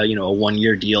maybe, a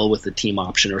 1-year deal with a team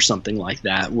option or something like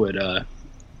that would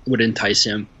entice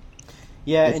him.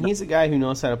 Yeah, and he's a guy who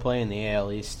knows how to play in the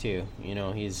AL East too.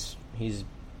 He's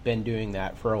been doing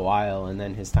that for a while, and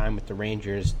then his time with the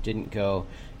Rangers didn't go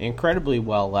incredibly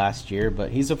well last year, but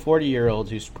he's a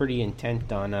 40-year-old who's pretty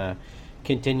intent on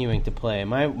continuing to play.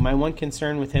 My one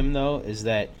concern with him, though, is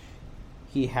that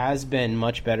he has been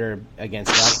much better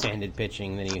against left-handed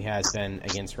pitching than he has been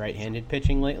against right-handed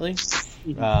pitching lately.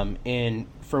 And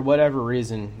for whatever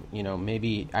reason,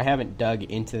 maybe I haven't dug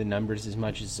into the numbers as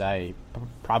much as I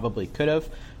probably could have,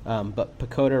 but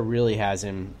PECOTA really has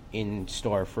him in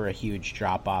store for a huge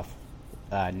drop-off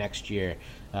next year.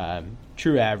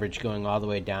 True average going all the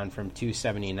way down from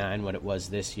 279, what it was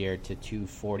this year, to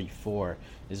 244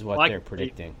 is what they're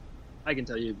predicting. I can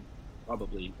tell you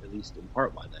probably, at least in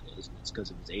part, why that is. It's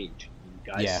because of his age.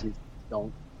 Guys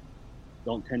don't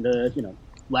tend to,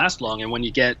 last long. And when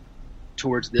you get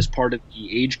towards this part of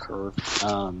the age curve,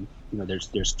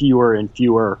 there's fewer and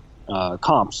fewer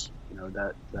comps,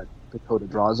 that PECOTA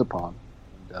draws upon.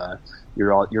 And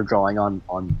you're drawing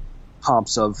on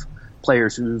comps of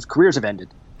players whose careers have ended,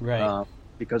 right,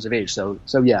 because of age. So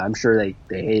yeah, I'm sure they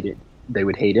hate it. They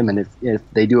would hate him, and if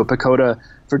they do a PECOTA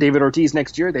for David Ortiz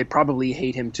next year, they probably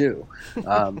hate him too,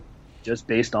 just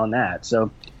based on that.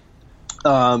 So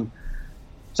I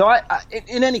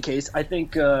in any case, I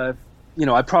think I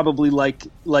probably like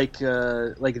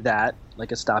that,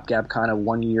 like a stopgap kind of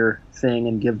 1-year thing,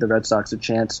 and give the Red Sox a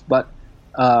chance. But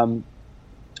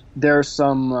there's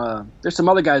some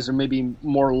other guys that are maybe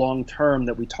more long term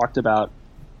that we talked about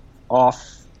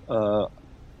off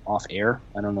air.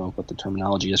 I don't know what the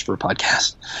terminology is for a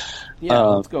podcast. Yeah,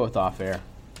 let's go with off air.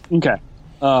 Okay.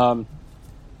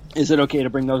 Is it okay to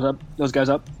bring those guys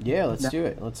up? Yeah, let's do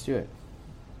it.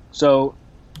 So,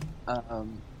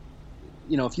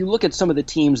 if you look at some of the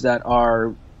teams that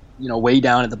are, way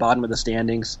down at the bottom of the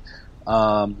standings,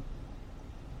 there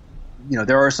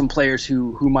are some players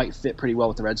who might fit pretty well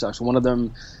with the Red Sox. One of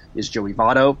them is Joey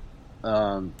Votto.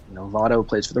 Votto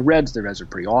plays for the Reds. The Reds are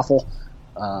pretty awful.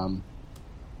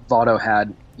 Votto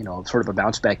had, sort of a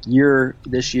bounce back year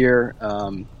this year.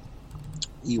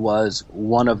 He was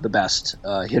one of the best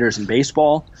hitters in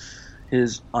baseball.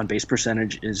 His on-base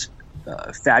percentage is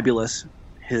fabulous.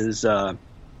 His let's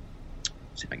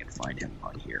see if I can find him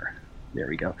on here. There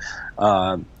we go.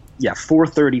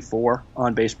 434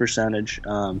 on-base percentage.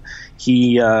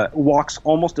 He walks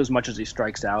almost as much as he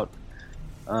strikes out.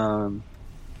 The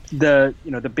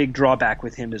big drawback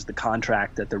with him is the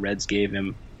contract that the Reds gave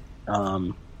him.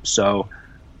 So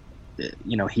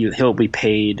he'll be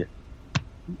paid,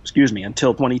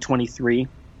 until 2023.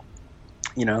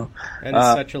 That is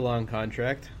such a long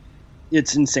contract.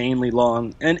 It's insanely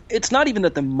long, and it's not even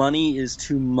that the money is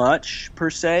too much per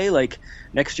se. Like,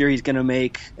 next year he's going to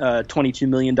make $22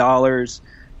 million.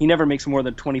 He never makes more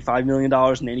than $25 million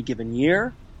in any given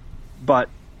year, but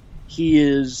he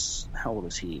is – how old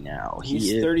is he now?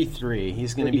 He's 33.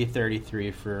 He's going to be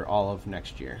 33 for all of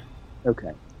next year.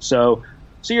 Okay. So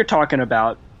you're talking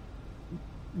about,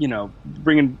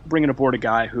 bringing aboard a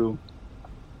guy who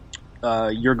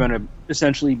you're going to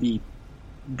essentially be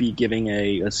giving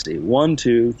a, let's see, 1,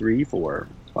 2, 3, 4,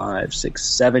 5, 6,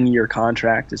 7-year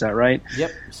contract. Is that right?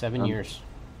 Yep, 7 years.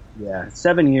 Yeah,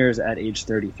 7 years at age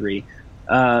 33.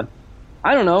 I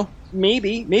don't know.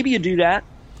 Maybe you do that.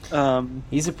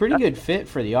 He's a pretty good fit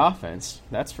for the offense,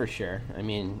 that's for sure. I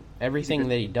mean, everything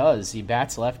that he does, he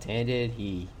bats left-handed,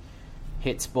 he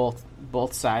hits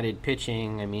both-sided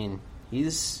pitching. I mean,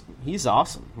 he's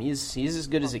awesome. He's as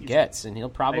good as it gets, and he'll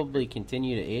probably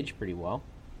continue to age pretty well.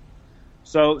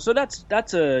 So that's if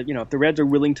the Reds are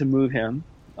willing to move him,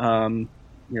 the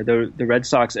Red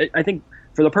Sox. I think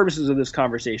for the purposes of this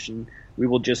conversation, we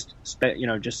will just state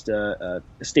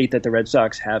that the Red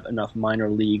Sox have enough minor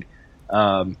league,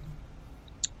 talent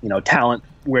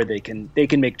where they can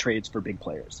make trades for big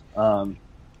players.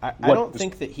 I don't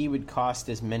think that he would cost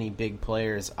as many big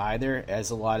players either as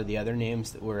a lot of the other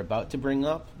names that we're about to bring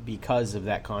up because of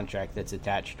that contract that's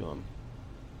attached to him.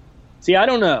 See, I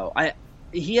don't know.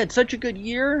 He had such a good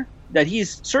year that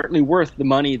he's certainly worth the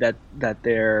money that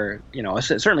they're,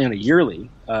 certainly on a yearly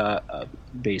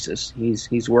basis.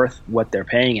 He's worth what they're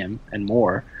paying him and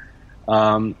more.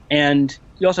 And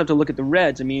you also have to look at the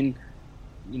Reds. I mean,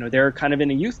 they're kind of in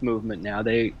a youth movement now.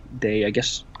 They I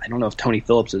guess, I don't know if Tony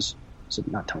Phillips is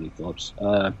not Tony Phillips.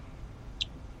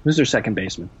 Who's their second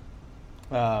baseman?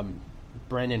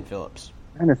 Brandon Phillips.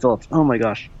 Oh my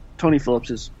gosh, Tony Phillips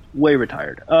is way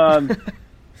retired.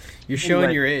 You're showing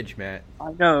your age, Matt.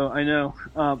 I know.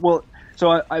 Well,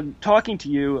 so I'm talking to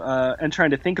you and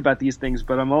trying to think about these things,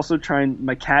 but I'm also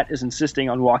my cat is insisting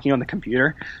on walking on the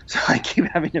computer, so I keep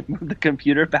having to move the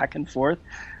computer back and forth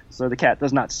so the cat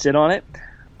does not sit on it.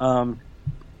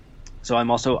 So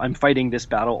I'm fighting this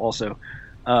battle also.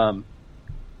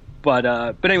 But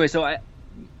anyway, so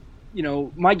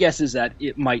my guess is that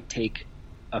it might take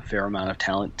a fair amount of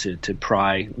talent to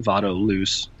pry Votto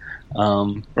loose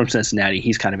from Cincinnati.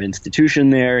 He's kind of an institution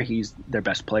there. He's their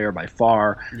best player by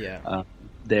far. Yeah.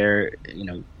 They're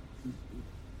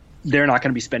not going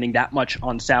to be spending that much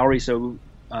on salary, so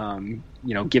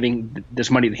giving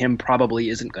this money to him probably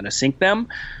isn't going to sink them.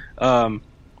 I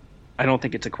don't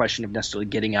think it's a question of necessarily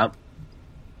getting out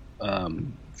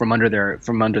from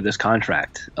under this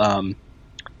contract. But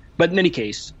in any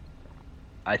case,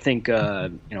 I think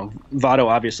Votto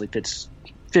obviously fits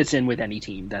in with any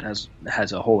team that has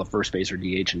a hole at first base or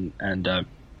DH, and I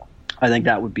think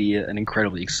that would be an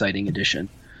incredibly exciting addition,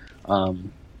 for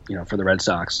the Red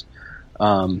Sox.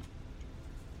 Another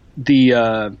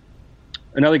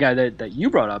guy that you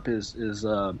brought up is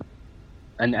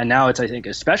and now it's, I think,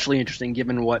 especially interesting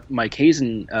given what Mike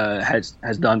Hazen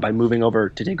has done by moving over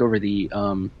to take over the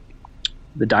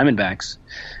Diamondbacks,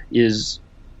 is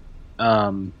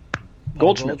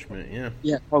Goldschmidt.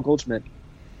 Yeah, Paul Goldschmidt.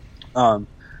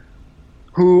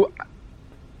 Who?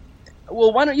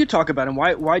 Well, why don't you talk about him?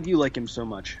 Why do you like him so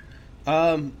much?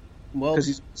 Well, because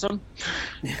he's awesome.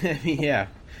 Yeah.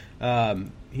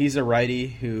 He's a righty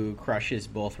who crushes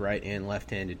both right and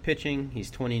left-handed pitching.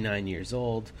 He's 29 years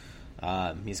old.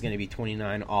 He's going to be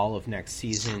 29 all of next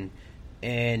season,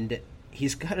 and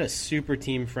he's got a super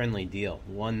team-friendly deal,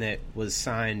 one that was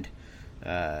signed,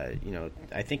 I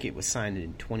think it was signed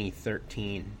in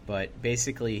 2013, but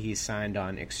basically he's signed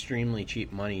on extremely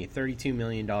cheap money, $32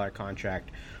 million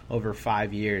contract over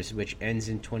 5 years, which ends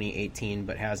in 2018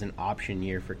 but has an option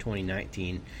year for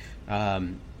 2019.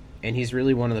 And he's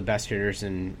really one of the best hitters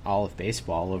in all of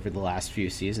baseball over the last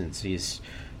few seasons. He's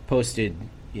posted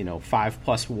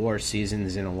 5+ WAR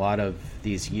seasons in a lot of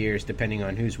these years, depending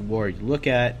on whose WAR you look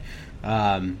at.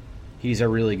 He's a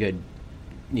really good,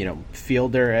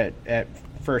 fielder at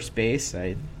first base.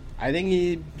 I think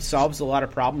he solves a lot of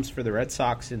problems for the Red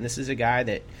Sox, and this is a guy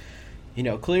that,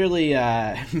 clearly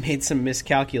made some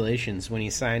miscalculations when he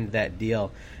signed that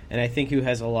deal, and I think who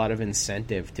has a lot of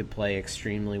incentive to play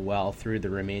extremely well through the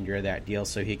remainder of that deal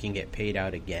so he can get paid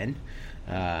out again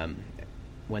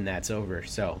when that's over.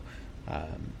 So I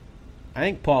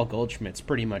think Paul Goldschmidt's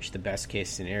pretty much the best case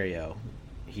scenario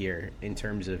here in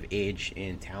terms of age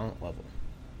and talent level.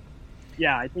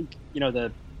 Yeah, I think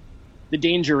the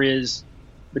danger is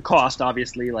the cost.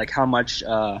 Obviously, like how much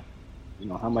do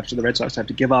the Red Sox have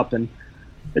to give up, and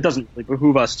it doesn't really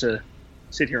behoove us to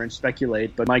sit here and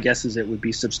speculate. But my guess is it would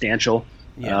be substantial.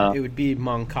 Yeah, it would be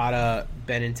Moncada,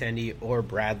 Benintendi, or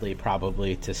Bradley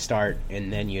probably to start,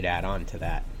 and then you'd add on to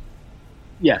that.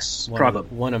 Yes, probably.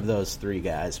 One of those three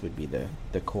guys would be the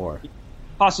core.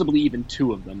 Possibly even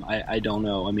two of them. I don't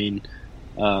know. I mean,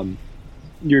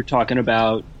 you're talking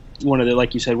about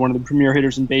like you said, one of the premier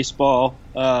hitters in baseball,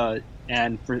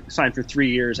 and signed for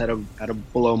 3 years at a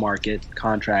below market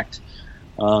contract.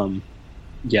 I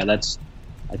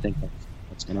think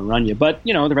that's going to run you. But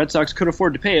the Red Sox could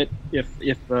afford to pay it if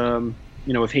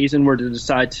Hazen were to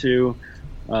decide to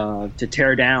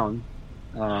tear down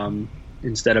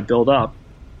instead of build up.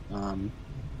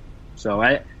 So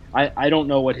I don't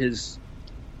know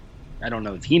I don't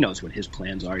know if he knows what his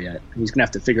plans are yet. He's going to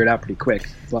have to figure it out pretty quick.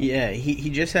 But, yeah,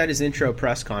 he just had his intro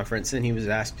press conference, and he was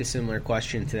asked a similar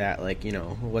question to that, like,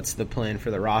 what's the plan for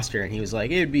the roster? And he was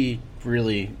like, it would be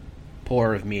really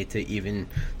poor of me to even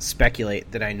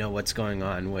speculate that I know what's going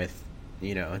on with,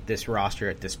 this roster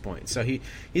at this point. So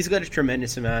he's got a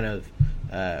tremendous amount of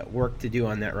work to do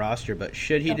on that roster, but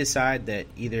should he decide that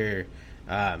either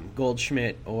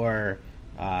Goldschmidt or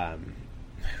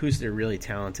who's the really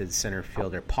talented center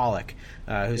fielder, Pollock,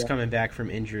 who's coming back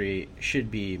from injury, should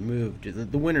be moved,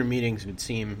 the winter meetings would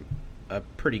seem a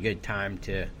pretty good time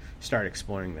to start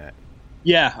exploring that.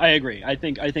 Yeah, I agree. I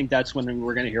think that's when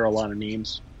we're going to hear a lot of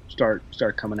names start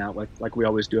coming out like we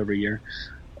always do every year.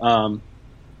 And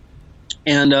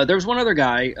there's one other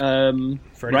guy,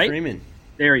 Freddie Freeman.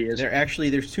 There he is.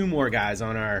 There's two more guys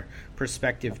on our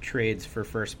prospective trades for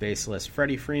first base list.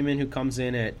 Freddie Freeman, who comes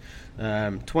in at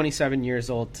 27 years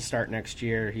old to start next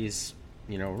year. He's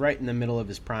right in the middle of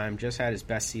his prime, just had his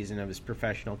best season of his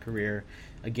professional career.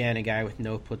 Again, a guy with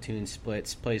no platoon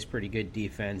splits, plays pretty good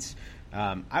defense.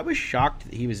 I was shocked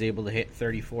that he was able to hit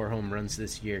 34 home runs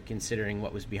this year, considering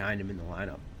what was behind him in the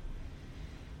lineup.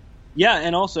 Yeah,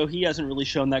 and also he hasn't really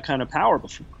shown that kind of power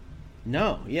before.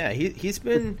 No, yeah, he's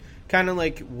been kind of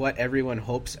like what everyone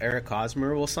hopes Eric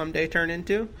Hosmer will someday turn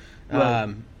into.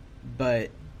 Right. But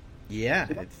yeah,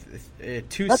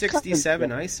 it's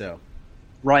 267 ISO.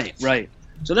 Right.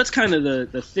 So that's kind of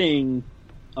the thing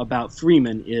about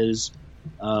Freeman is,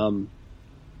 how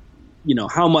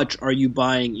much are you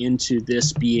buying into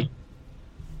this being,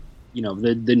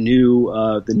 the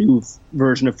new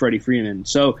version of Freddie Freeman?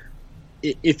 So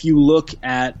if you look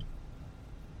at,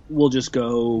 we'll just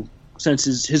go since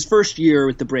his first year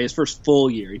with the Braves, first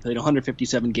full year, he played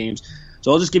 157 games.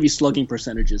 So I'll just give you slugging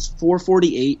percentages: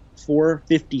 448,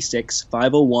 456,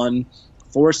 501,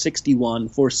 461,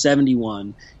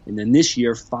 471, and then this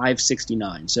year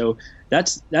 569. So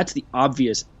that's the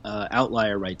obvious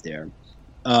outlier right there.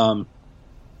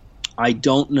 I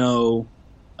don't know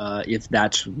if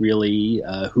that's really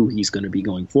who he's going to be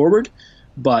going forward,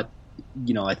 but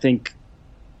I think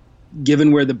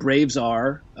given where the Braves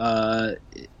are,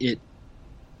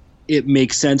 it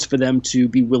makes sense for them to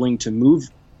be willing to move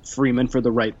Freeman for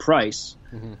the right price.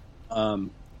 Mm-hmm.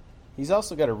 He's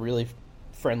also got a really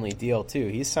friendly deal too.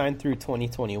 He's signed through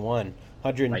 2021,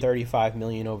 $135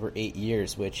 million over 8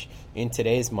 years, which in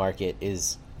today's market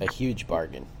is a huge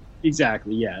bargain.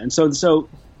 Exactly, yeah. And so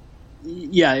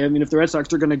yeah, I mean, if the Red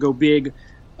Sox are going to go big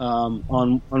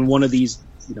on one of these,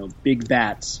 big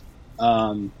bats,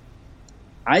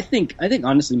 I think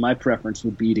honestly my preference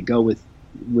would be to go with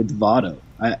Votto.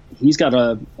 He's got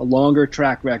a longer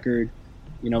track record.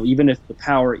 Even if the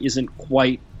power isn't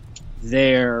quite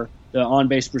there, the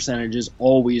on-base percentage is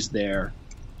always there.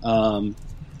 I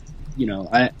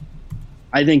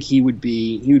think he would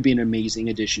be an amazing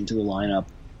addition to the lineup,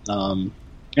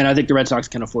 and I think the Red Sox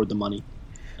can afford the money.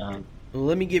 Well,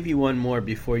 let me give you one more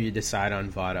before you decide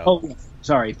on Votto. Oh,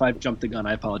 sorry if I jumped the gun.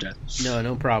 I apologize.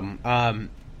 No problem.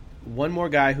 One more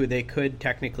guy who they could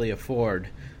technically afford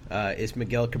is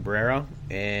Miguel Cabrera,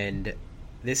 and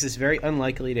this is very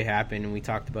unlikely to happen, and we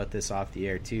talked about this off the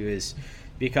air too, is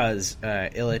because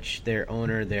Ilitch, their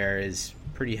owner there, is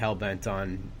pretty hell-bent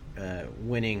on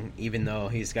winning, even though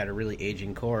he's got a really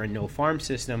aging core and no farm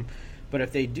system. But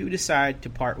if they do decide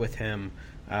to part with him,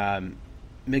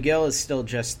 Miguel is still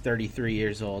just 33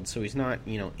 years old, so he's not,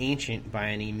 ancient by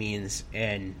any means.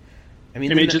 And I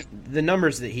mean, the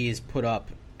numbers that he's put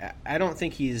up, I don't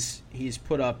think he's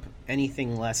put up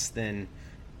anything less than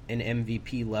an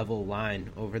MVP level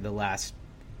line over the last,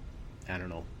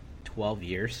 12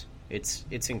 years.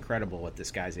 It's incredible what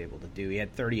this guy's able to do. He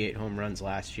had 38 home runs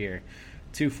last year,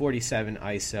 247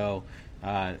 ISO,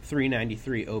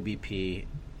 393 OBP.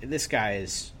 This guy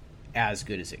is as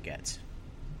good as it gets.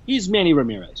 He's Manny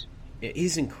Ramirez.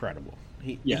 He's incredible.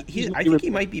 I think he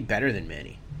might be better than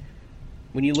Manny.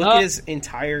 When you look at his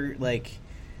entire,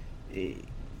 you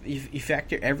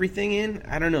factor everything in,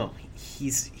 I don't know.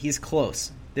 He's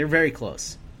close. They're very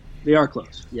close. They are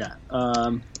close, yeah.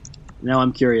 Now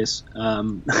I'm curious.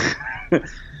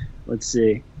 Let's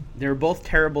see. They're both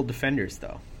terrible defenders,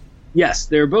 though. Yes,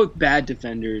 they're both bad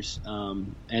defenders,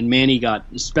 and Manny got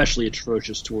especially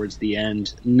atrocious towards the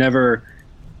end.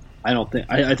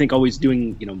 I think always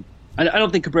doing, I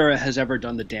don't think Cabrera has ever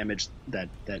done the damage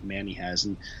that Manny has,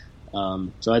 and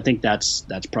so I think that's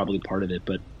probably part of it.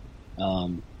 But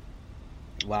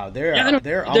wow,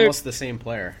 they're almost the same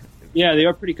player. Yeah, they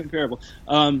are pretty comparable.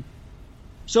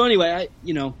 So anyway,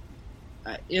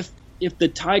 if the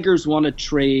Tigers want to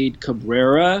trade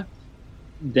Cabrera,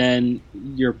 then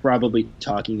you're probably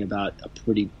talking about a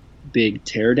pretty big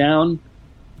teardown.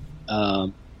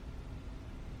 Guy.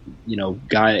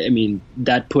 I mean,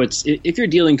 that puts, if you're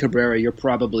dealing Cabrera, you're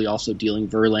probably also dealing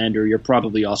Verlander. You're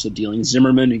probably also dealing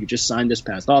Zimmerman, who you just signed this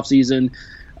past offseason.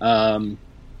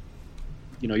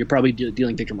 You're probably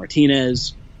dealing Victor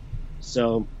Martinez.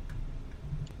 So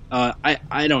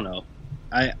I don't know.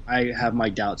 I have my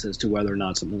doubts as to whether or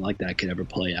not something like that could ever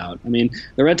play out. I mean,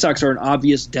 the Red Sox are an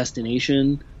obvious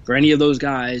destination for any of those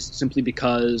guys simply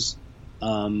because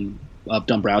of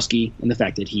Dombrowski and the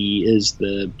fact that he is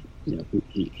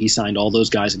he signed all those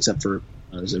guys except for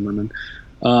Zimmerman.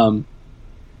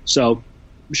 So,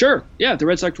 sure, yeah, if the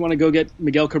Red Sox want to go get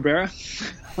Miguel Cabrera,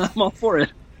 I'm all for it.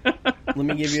 Let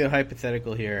me give you a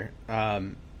hypothetical here.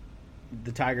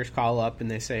 The Tigers call up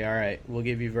and they say, all right, we'll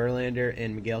give you Verlander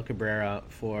and Miguel Cabrera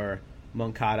for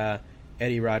Moncada,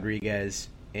 Eddie Rodriguez,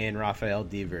 and Rafael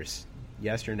Devers.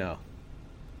 Yes or no?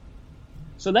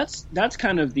 So that's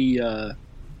kind of the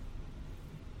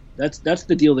that's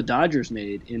the deal the Dodgers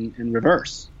made in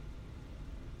reverse,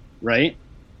 right?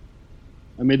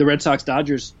 I mean, the Red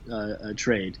Sox-Dodgers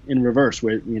trade in reverse,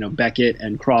 where Beckett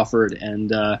and Crawford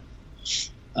and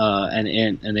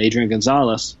Adrian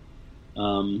Gonzalez.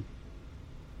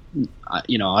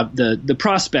 the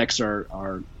prospects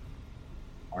are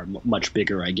much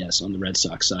bigger, I guess, on the Red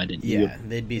Sox side.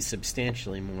 They'd be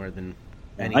substantially more than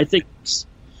anything. I think.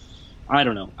 I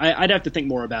don't know. I'd have to think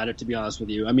more about it, to be honest with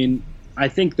you. I mean, I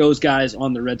think those guys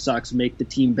on the Red Sox make the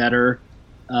team better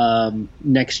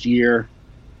next year.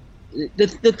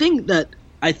 The thing that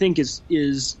I think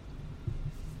is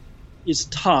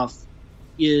tough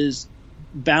is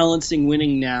balancing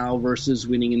winning now versus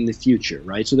winning in the future,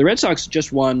 right? So the Red Sox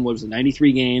just won,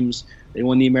 93 games. They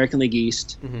won the American League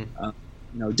East. Mm-hmm.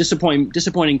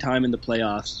 Disappointing time in the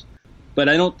playoffs. But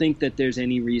I don't think that there's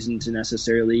any reason to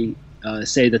necessarily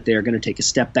say that they're going to take a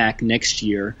step back next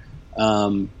year,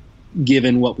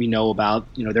 given what we know about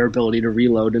their ability to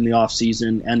reload in the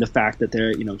offseason and the fact that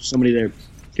they're so many of their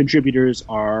contributors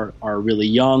are really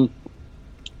young.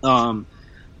 I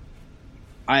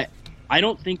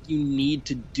don't think you need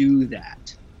to do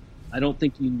that. I don't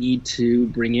think you need to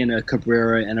bring in a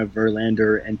Cabrera and a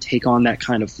Verlander and take on that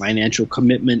kind of financial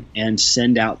commitment and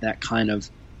send out that kind of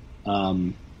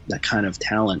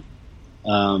talent.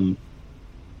 To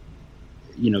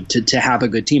have a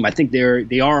good team. I think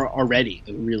they are already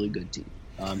a really good team.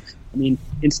 I mean,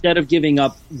 instead of giving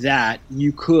up that,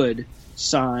 you could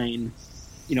sign,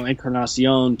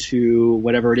 Encarnacion to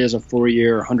whatever it is, a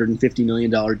 4-year, $150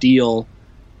 million deal,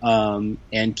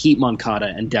 and keep Moncada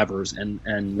and Devers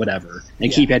and whatever,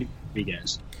 and keep Edwin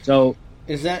Rodriguez. So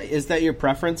is that your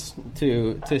preference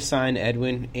to sign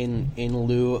Edwin in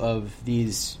lieu of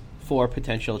these 4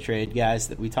 potential trade guys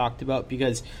that we talked about?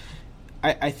 Because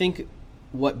I think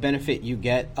what benefit you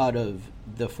get out of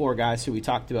the 4 guys who we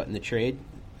talked about in the trade,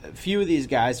 a few of these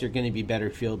guys are going to be better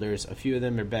fielders. A few of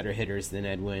them are better hitters than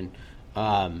Edwin.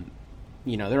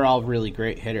 They're all really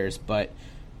great hitters, but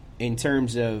in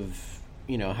terms of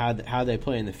how they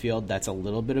play in the field, that's a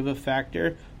little bit of a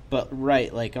factor. But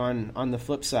like on the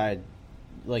flip side,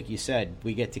 like you said,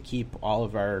 we get to keep all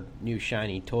of our new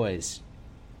shiny toys,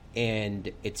 and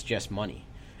it's just money.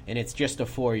 And it's just a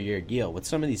 4-year deal. With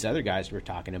some of these other guys we're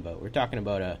talking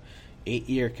about a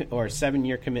 8-year or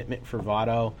 7-year commitment for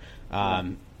Votto.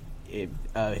 I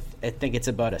think it's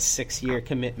about a 6-year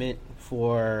commitment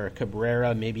for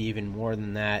Cabrera, maybe even more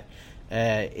than that.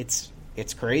 It's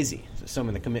crazy, some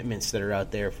of the commitments that are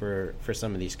out there for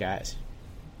some of these guys.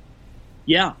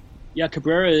 Yeah,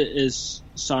 Cabrera is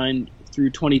signed through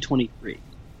 2023.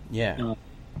 Yeah.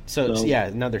 So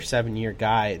another 7-year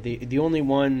guy. The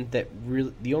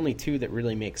only two that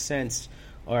really make sense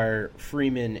are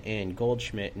Freeman and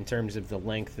Goldschmidt in terms of the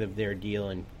length of their deal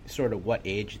and sort of what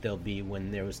age they'll be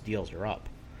when those deals are up.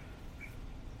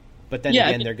 But then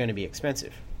again, they're going to be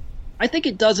expensive. I think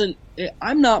it doesn't.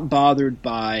 I'm not bothered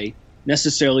by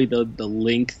necessarily the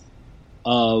length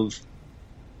of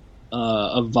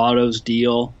Votto's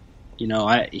deal.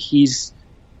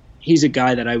 He's a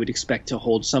guy that I would expect to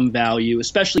hold some value,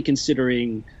 especially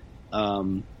considering,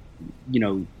 the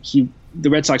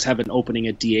Red Sox have an opening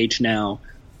at DH now.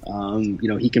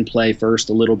 He can play first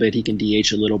a little bit. He can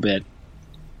DH a little bit.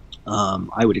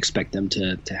 I would expect them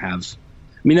to have.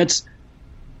 I mean, it's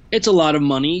a lot of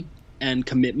money and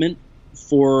commitment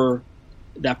for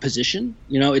that position.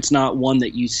 It's not one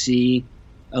that you see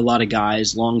a lot of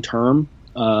guys long term.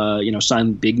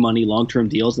 Sign big money long term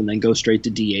deals and then go straight to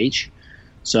DH.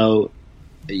 So,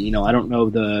 I don't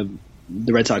know the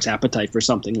Red Sox appetite for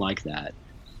something like that.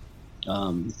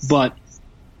 But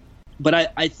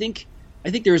I think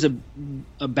there's a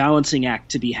balancing act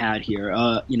to be had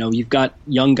here. You've got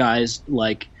young guys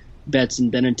like Betts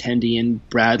and Benintendi and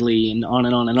Bradley and on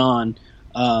and on and on,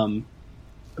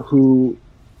 who,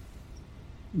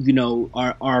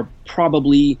 are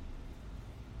probably,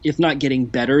 if not getting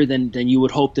better, then you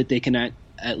would hope that they can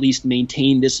at least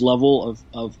maintain this level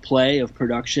of play, of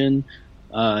production,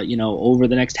 over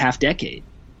the next half decade.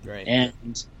 Right.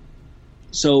 And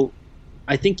so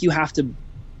I think you have to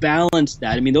balance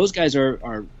that. I mean, those guys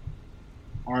are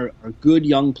good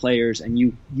young players, and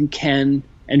you can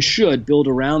and should build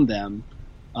around them.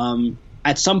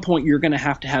 At some point, you're going to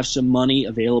have some money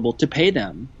available to pay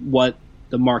them what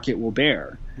the market will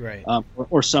bear, right?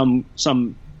 Or some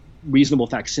reasonable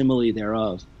facsimile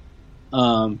thereof.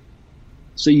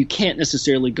 So you can't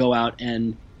necessarily go out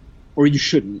or you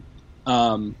shouldn't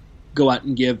go out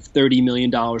and give $30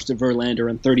 million to Verlander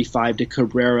and $35 to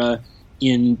Cabrera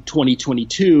in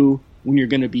 2022 when you're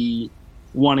going to be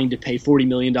wanting to pay $40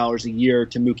 million a year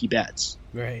to Mookie Betts.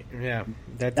 Right. Yeah,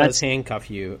 that does handcuff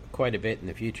you quite a bit in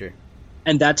the future.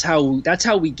 And that's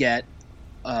how we get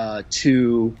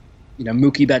to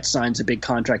Mookie Betts signs a big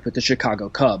contract with the Chicago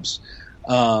Cubs,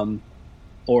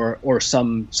 or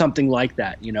something like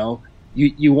that.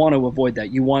 You want to avoid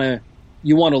that. You want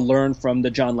you want to learn from the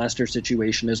John Lester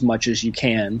situation as much as you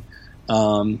can,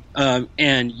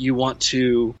 and you want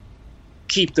to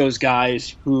keep those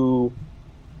guys who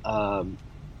are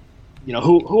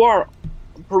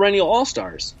perennial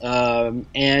all-stars,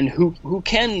 and who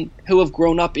have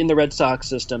grown up in the Red Sox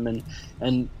system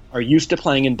and are used to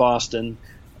playing in Boston,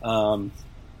 can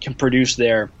produce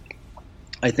there.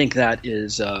 I think that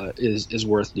is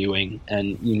worth doing,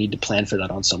 and you need to plan for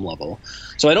that on some level.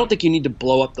 So I don't think you need to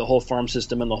blow up the whole farm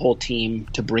system and the whole team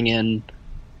to bring in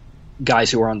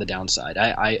guys who are on the downside.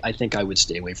 I think I would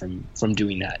stay away from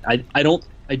doing that.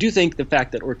 I do think the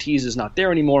fact that Ortiz is not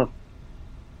there anymore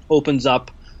opens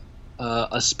up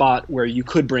a spot where you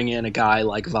could bring in a guy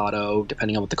like Votto,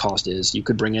 depending on what the cost is. You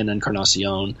could bring in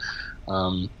Encarnacion,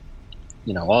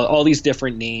 all these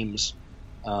different names.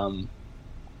 And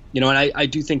I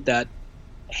do think that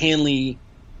Hanley,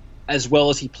 as well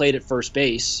as he played at first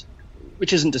base,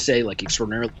 which isn't to say like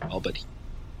extraordinarily well, but he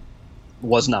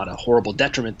was not a horrible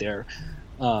detriment there.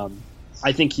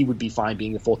 I think he would be fine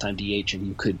being a full-time DH,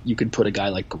 and you could put a guy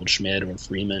like Goldschmidt or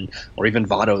Freeman or even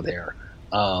Votto there,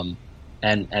 and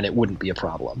it wouldn't be a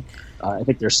problem. I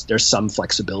think there's some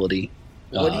flexibility.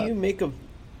 What do you make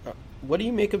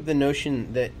of the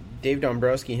notion that Dave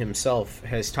Dombrowski himself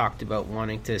has talked about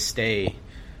wanting to stay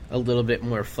a little bit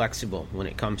more flexible when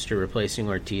it comes to replacing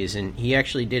Ortiz? And he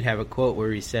actually did have a quote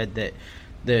where he said that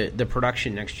the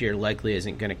production next year likely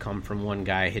isn't going to come from one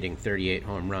guy hitting 38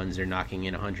 home runs or knocking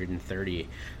in 130,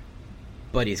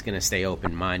 but he's going to stay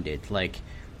open-minded. Like,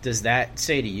 does that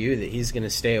say to you that he's going to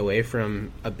stay away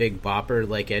from a big bopper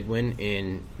like Edwin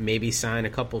and maybe sign a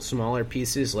couple smaller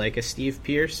pieces like a Steve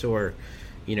Pearce or,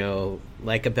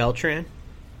 like a Beltran?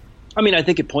 I mean, I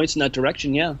think it points in that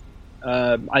direction, yeah.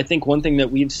 I think one thing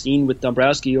that we've seen with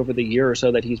Dombrowski over the year or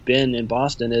so that he's been in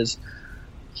Boston is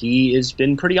he has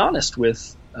been pretty honest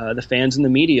with the fans and the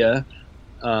media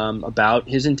about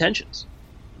his intentions.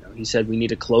 He said we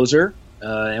need a closer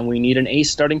and we need an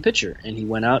ace starting pitcher, and he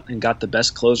went out and got the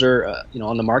best closer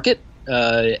on the market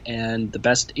and the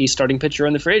best ace starting pitcher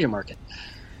on the free agent market.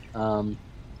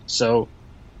 So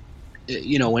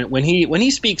when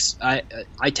he speaks,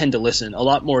 I tend to listen a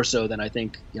lot more so than I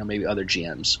think maybe other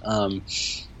GMs.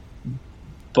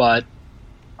 But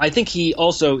I think he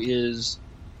also is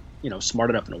smart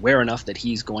enough and aware enough that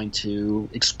he's going to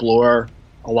explore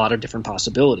a lot of different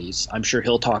possibilities. I'm sure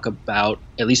he'll talk about,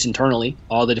 at least internally,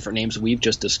 all the different names we've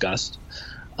just discussed.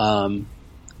 And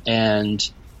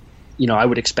I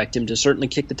would expect him to certainly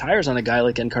kick the tires on a guy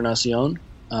like Encarnacion.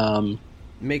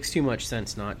 Makes too much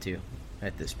sense not to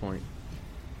at this point.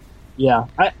 Yeah,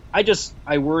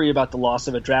 I worry about the loss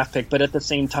of a draft pick, but at the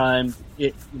same time,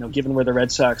 given where the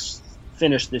Red Sox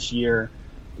finished this year,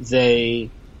 it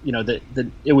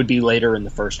would be later in the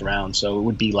first round, so it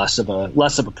would be less of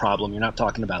a problem. You're not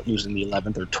talking about losing the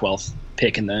 11th or 12th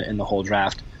pick in the whole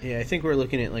draft. Yeah, I think we're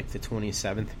looking at like the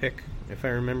 27th pick, if I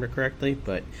remember correctly,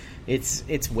 but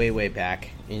it's way back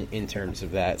in terms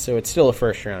of that. So it's still a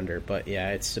first rounder, but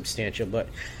yeah, it's substantial. But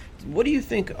what do you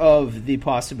think of the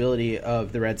possibility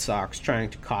of the Red Sox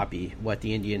trying to copy what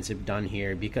the Indians have done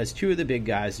here? Because two of the big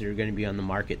guys that are going to be on the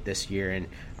market this year and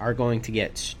are going to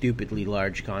get stupidly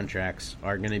large contracts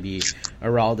are going to be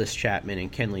Aroldis Chapman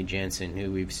and Kenley Jansen,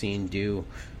 who we've seen do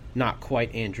not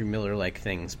quite Andrew Miller-like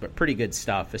things, but pretty good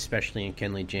stuff, especially in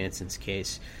Kenley Jansen's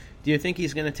case. Do you think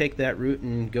he's going to take that route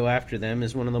and go after them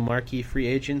as one of the marquee free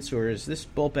agents, or is this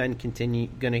bullpen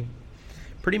going to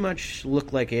pretty much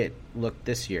look like it looked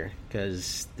this year?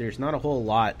 Because there's not a whole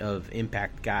lot of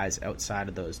impact guys outside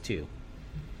of those two.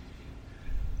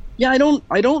 Yeah, I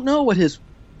don't know what his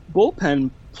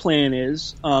bullpen plan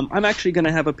is. I'm actually going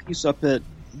to have a piece up at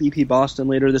BP Boston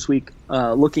later this week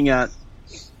looking at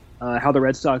how the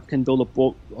Red Sox can build a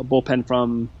bullpen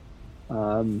from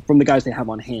the guys they have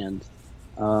on hand,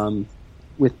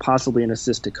 with possibly an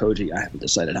assist to Koji. I haven't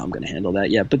decided how I'm going to handle that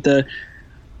yet, but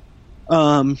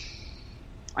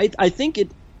I think it.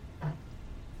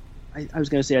 I was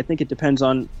going to say I think it depends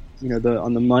on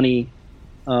on the money,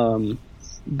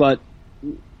 but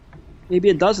maybe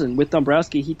it doesn't. With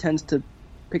Dombrowski, he tends to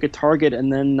pick a target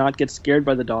and then not get scared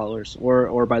by the dollars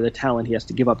or by the talent he has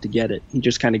to give up to get it. He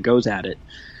just kind of goes at it.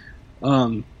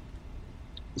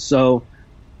 So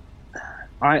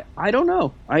I don't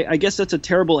know. I guess that's a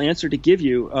terrible answer to give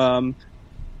you. I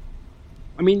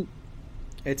mean,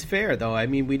 it's fair though. I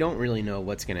mean, we don't really know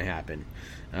what's going to happen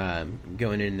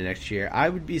going into next year. I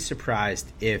would be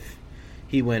surprised if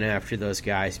he went after those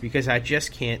guys, because I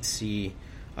just can't see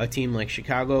a team like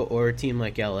Chicago or a team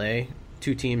like LA,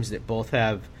 two teams that both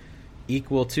have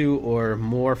equal to or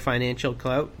more financial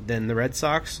clout than the Red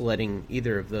Sox, letting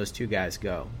either of those two guys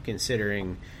go,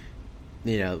 considering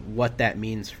what that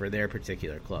means for their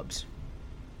particular clubs.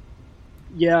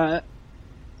 Yeah,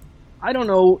 I don't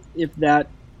know if that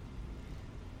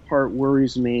part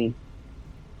worries me.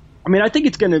 I mean, I think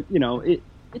it's gonna,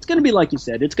 it's gonna be like you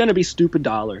said. It's gonna be stupid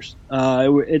dollars.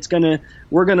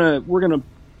 We're gonna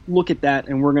look at that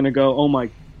and we're gonna go, oh my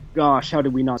gosh, how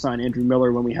did we not sign Andrew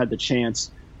Miller when we had the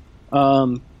chance?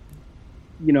 The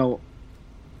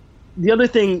other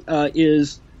thing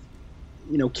is,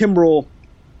 Kimbrel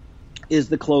is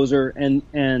the closer, and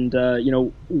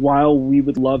while we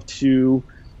would love to,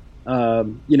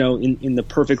 in the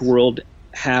perfect world,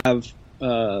 have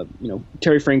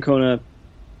Terry Francona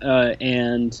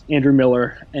and Andrew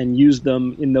Miller and use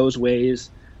them in those ways,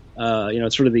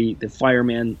 it's sort of the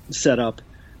fireman setup.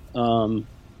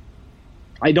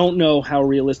 I don't know how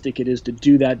realistic it is to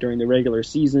do that during the regular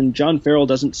season. John Farrell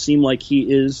doesn't seem like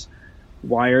he is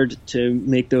wired to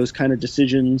make those kind of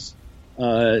decisions,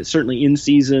 certainly in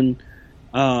season.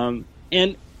 And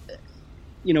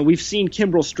we've seen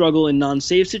Kimbrel struggle in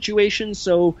non-save situations,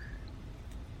 so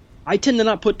I tend to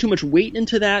not put too much weight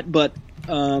into that, but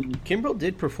Kimbrel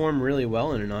did perform really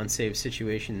well in a non-save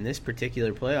situation in this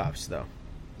particular playoffs, though.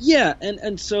 Yeah,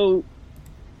 and so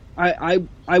I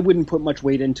wouldn't put much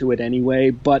weight into it anyway,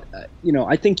 but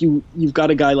I think you've got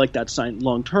a guy like that signed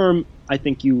long term. I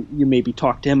think you maybe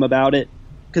talk to him about it,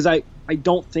 because I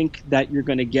don't think that you're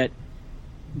going to get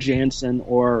Jansen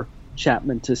or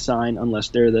Chapman to sign unless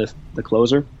they're the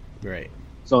closer. Right.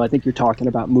 So I think you're talking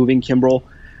about moving Kimbrel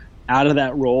out of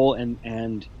that role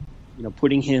and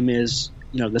putting him as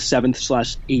the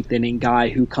 7th/8th inning guy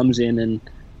who comes in and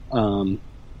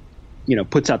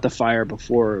puts out the fire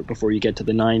before you get to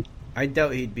the 9th. I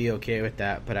doubt he'd be okay with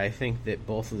that, but I think that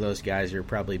both of those guys are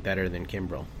probably better than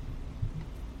Kimbrel.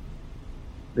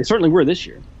 They certainly were this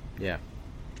year. Yeah.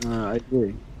 I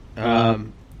agree.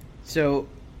 So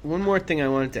one more thing I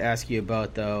wanted to ask you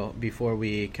about, though, before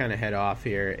we kind of head off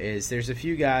here, is there's a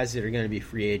few guys that are going to be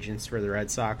free agents for the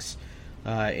Red Sox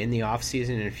in the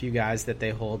offseason, and a few guys that they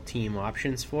hold team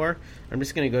options for. I'm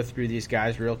just going to go through these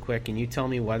guys real quick, and you tell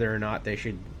me whether or not they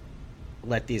should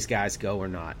let these guys go or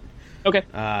not. Okay.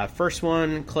 First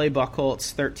one, Clay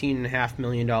Buchholz, $13.5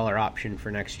 million option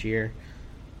for next year.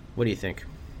 What do you think?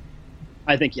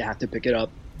 I think you have to pick it up.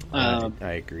 I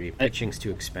agree. Pitching's too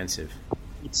expensive.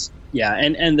 It's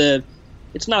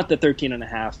it's not the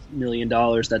 $13.5 million.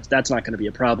 That's not going to be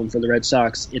a problem for the Red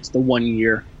Sox. It's the 1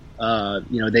 year.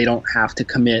 They don't have to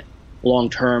commit long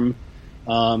term.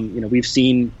 We've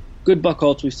seen good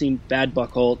Buchholz, we've seen bad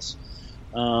Buchholz,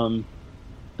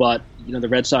 but the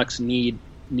Red Sox need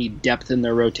depth in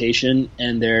their rotation,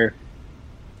 and they're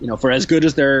for as good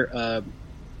as their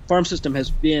farm system has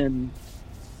been,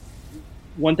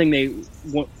 one thing they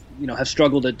have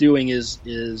struggled at doing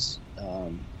is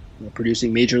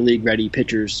producing major league ready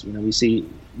pitchers. We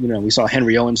saw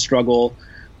Henry Owens struggle.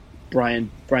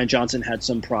 Brian Johnson had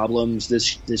some problems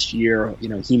this year.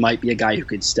 He might be a guy who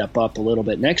could step up a little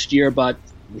bit next year, but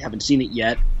we haven't seen it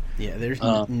yet. Yeah, there's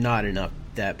not enough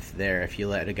depth there if you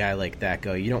let a guy like that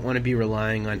go. You don't want to be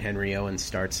relying on Henry Owens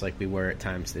starts like we were at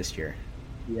times this year.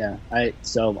 Yeah,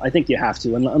 so I think you have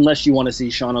to, unless you want to see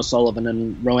Sean O'Sullivan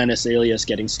and Roenis Elias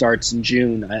getting starts in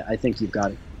June. I think you've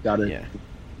got to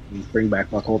bring back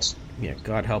Buchholz. Yeah,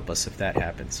 God help us if that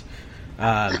happens.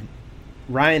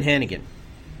 Ryan Hanigan.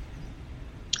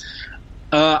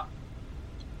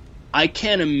 I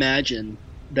can't imagine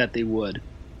that they would.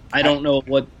 I don't know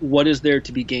what is there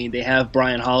to be gained. They have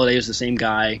Brian Holiday as the same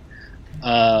guy.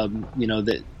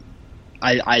 That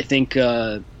I think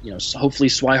hopefully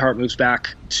Swihart moves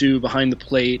back to behind the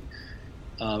plate.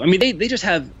 They just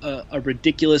have a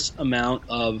ridiculous amount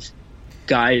of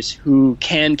guys who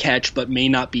can catch but may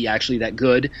not be actually that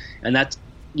good, and that's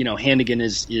Hanigan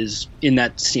is in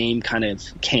that same kind of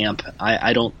camp.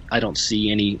 I don't see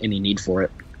any need for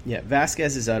it. Yeah,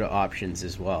 Vasquez is out of options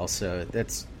as well, so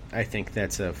I think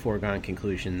that's a foregone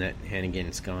conclusion that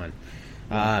Hanigan's gone.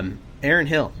 Aaron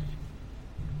Hill.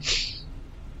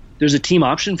 There's a team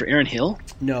option for Aaron Hill?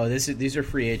 No, these are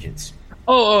free agents.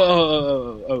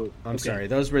 Oh. I'm sorry.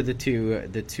 Those were the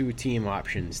two team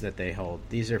options that they hold.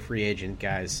 These are free agent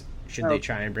guys. Should they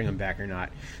try and bring them back or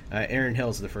not? Aaron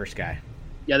Hill's the first guy.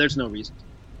 Yeah, there's no reason.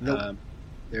 Nope.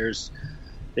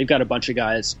 They've got a bunch of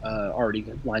guys already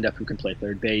lined up who can play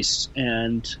third base,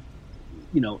 and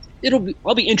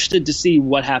I'll be interested to see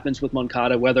what happens with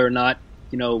Moncada, whether or not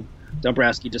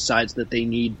Dombrowski decides that they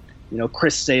need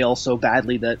Chris Sale so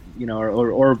badly that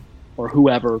or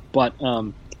whoever. But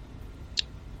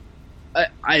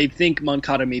I think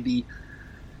Moncada may be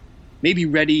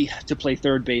ready to play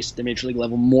third base at the major league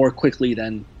level more quickly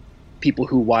than people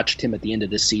who watched him at the end of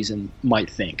this season might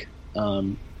think.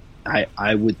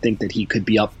 I would think that he could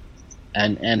be up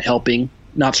and helping,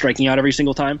 not striking out every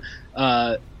single time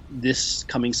this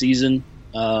coming season.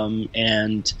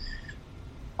 And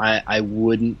I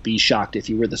wouldn't be shocked if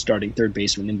he were the starting third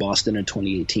baseman in Boston in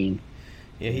 2018.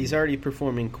 Yeah, he's already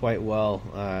performing quite well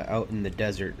out in the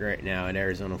desert right now at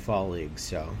Arizona Fall League,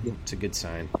 so it's a good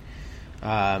sign.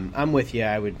 I'm with you.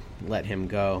 I would let him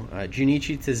go.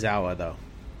 Junichi Tazawa, though,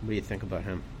 what do you think about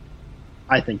him?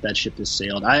 I think that ship has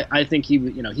sailed. I think he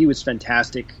was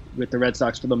fantastic with the Red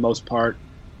Sox for the most part.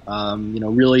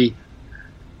 Really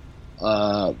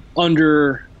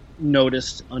under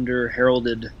noticed, under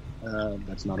heralded.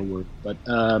 That's not a word, but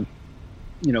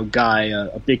guy,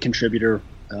 a big contributor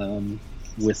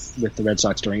with the Red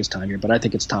Sox during his time here. But I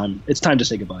think it's time to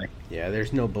say goodbye. Yeah,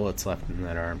 there's no bullets left in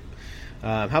that arm.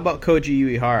 How about Koji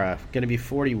Uehara? Going to be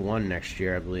 41 next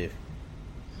year, I believe,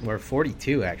 or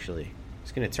 42 actually.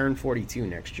 He's going to turn 42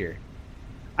 next year.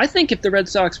 I think if the Red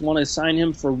Sox want to sign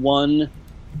him for 1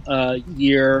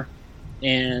 year,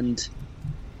 and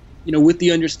with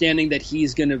the understanding that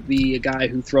he's going to be a guy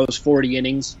who throws 40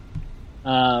 innings,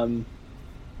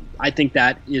 I think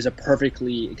that is a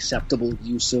perfectly acceptable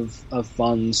use of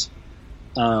funds.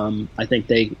 I think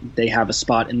they have a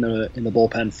spot in the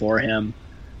bullpen for him.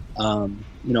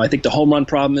 I think the home run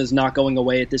problem is not going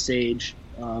away at this age.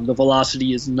 The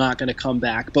velocity is not going to come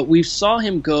back, but we saw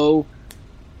him go,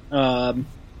 get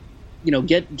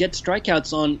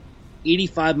strikeouts on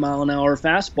 85 mile an hour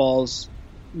fastballs,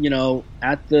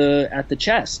 at the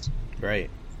chest. Right.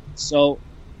 So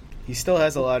he still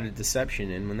has a lot of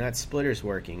deception, and when that splitter's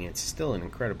working, it's still an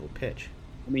incredible pitch.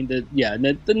 I mean, the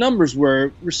numbers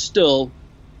were still,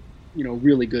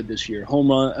 really good this year.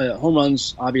 Home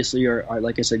runs obviously are,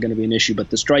 like I said, going to be an issue, but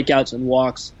the strikeouts and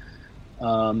walks,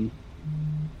 and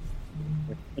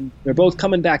they're both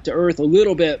coming back to earth a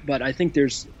little bit, but I think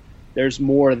there's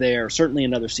more there, certainly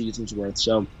another season's worth.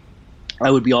 So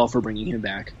I would be all for bringing him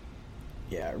back.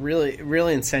 Yeah, really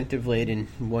incentive-laden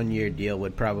 1-year deal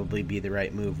would probably be the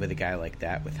right move with a guy like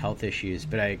that with health issues.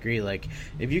 But I agree, like,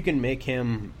 if you can make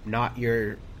him not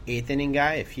your 8th inning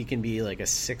guy, if he can be like a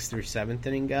 6th or 7th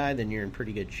inning guy, then you're in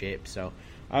pretty good shape. So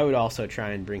I would also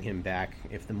try and bring him back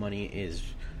if the money is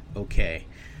okay.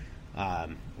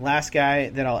 Last guy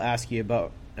that I'll ask you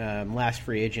about, last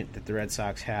free agent that the Red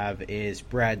Sox have is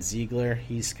Brad Ziegler.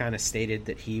 He's kind of stated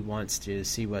that he wants to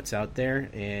see what's out there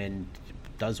and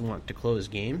does want to close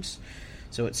games.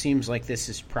 So it seems like this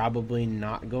is probably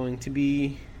not going to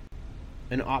be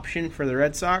an option for the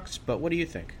Red Sox, but what do you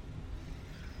think?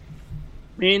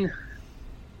 I mean,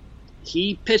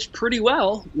 he pitched pretty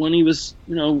well when he was,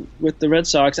 with the Red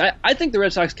Sox. I think the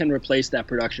Red Sox can replace that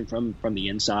production from the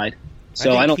inside.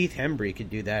 So I think Keith Hembry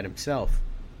could do that himself.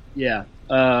 Yeah.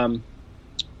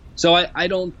 So I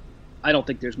don't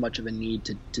think there's much of a need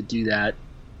to do that.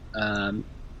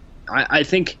 I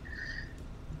think,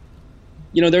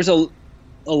 there's a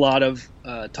lot of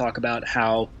talk about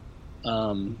how,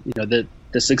 the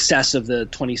success of the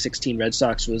 2016 Red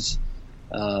Sox was,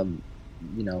 a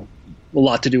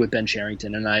lot to do with Ben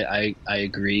Cherington, and I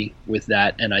agree with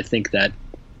that, and I think that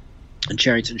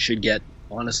Cherington should get,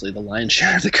 honestly, the lion's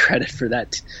share of the credit for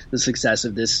that, the success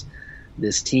of this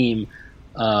team.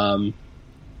 The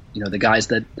guys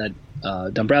that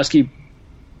Dombrowski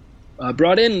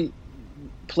brought in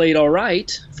played all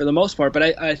right for the most part, but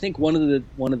I think one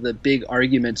of the big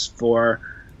arguments for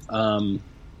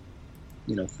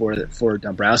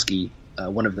Dombrowski,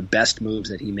 one of the best moves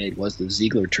that he made was the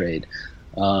Ziegler trade.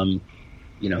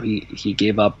 He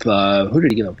gave up. Who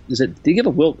did he give up? Did he give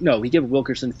up he gave up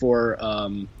Wilkerson for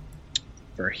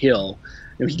Hill.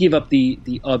 He gave up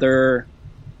the other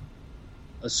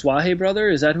Suaje brother.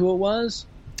 Is that who it was?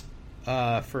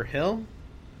 For Hill?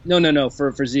 No.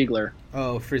 For Ziegler.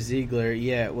 Oh, for Ziegler,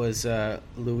 yeah, it was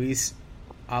Luis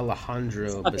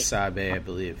Alejandro Basabe, I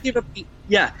believe.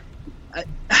 Yeah, I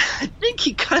think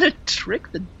he kind of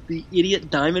tricked the idiot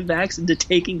Diamondbacks into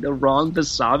taking the wrong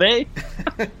Basabe.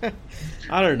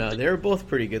 I don't know. They were both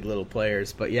pretty good little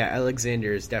players, but yeah,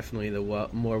 Alexander is definitely the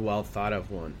more well thought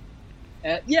of one.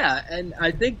 Yeah, and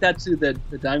I think that's who the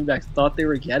Diamondbacks thought they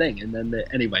were getting, and then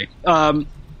anyway.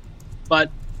 But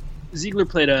Ziegler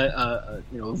played a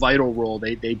vital role.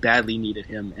 They badly needed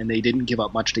him, and they didn't give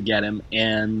up much to get him.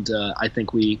 And I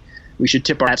think we should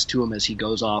tip our hats to him as he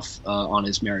goes off on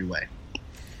his merry way.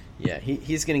 Yeah,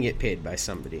 he's going to get paid by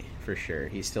somebody for sure.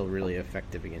 He's still really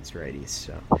effective against righties.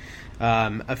 So,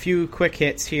 a few quick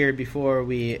hits here before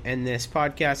we end this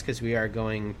podcast because we are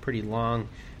going pretty long.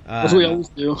 As we always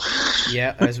do.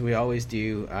 Yeah, as we always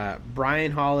do.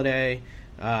 Brian Holiday,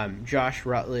 Josh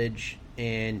Rutledge,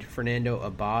 and Fernando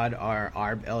Abad are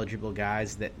ARB-eligible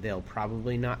guys that they'll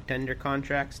probably not tender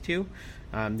contracts to.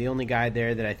 The only guy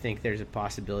there that I think there's a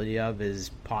possibility of is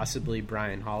possibly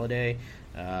Brian Holiday,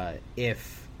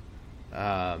 if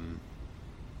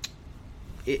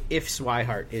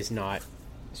Swihart is not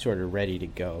sort of ready to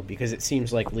go, because it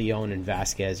seems like Leon and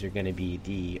Vasquez are going to be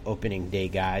the opening day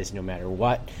guys no matter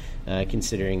what,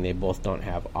 considering they both don't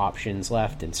have options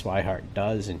left, and Swihart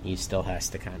does, and he still has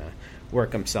to kind of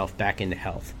work himself back into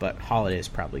health. But Holiday is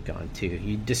probably gone too.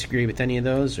 You disagree with any of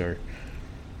those, or?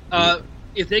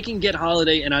 If they can get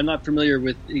Holiday, and I'm not familiar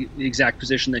with the exact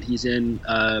position that he's in,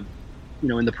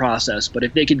 in the process, but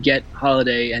if they could get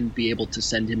Holiday and be able to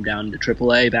send him down to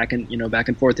AAA back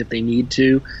and forth if they need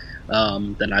to,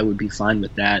 then I would be fine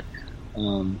with that.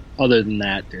 Other than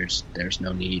that, there's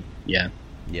no need. Yeah.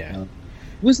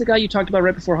 Who's the guy you talked about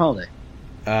right before Holiday?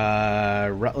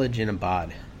 Rutledge and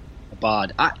Abad.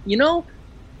 I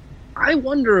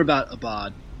wonder about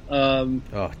Abad.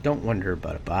 Don't wonder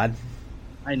about Abad.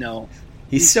 I know.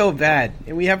 He's so bad,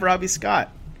 and we have Robbie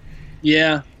Scott.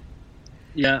 Yeah,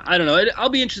 I don't know. I'll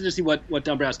be interested to see what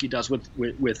Dombrowski does with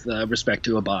respect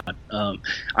to Abad.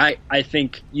 I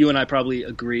think you and I probably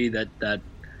agree that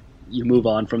you move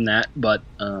on from that, but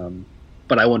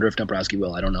I wonder if Dombrowski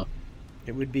will. I don't know.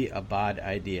 It would be a bad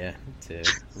idea to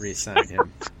re-sign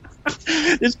him.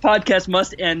 This podcast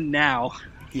must end now.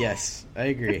 Yes, I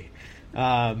agree.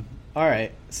 All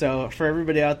right, so for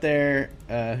everybody out there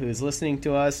who's listening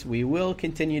to us, we will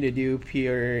continue to do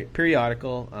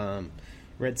periodical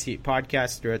Red Seat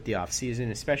podcasts throughout the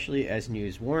off-season, especially as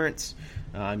news warrants.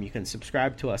 You can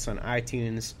subscribe to us on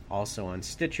iTunes, also on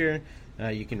Stitcher.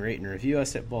 You can rate and review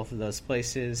us at both of those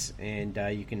places, and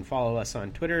you can follow us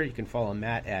on Twitter. You can follow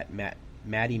Matt at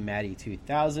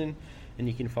Matty2000, and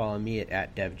you can follow me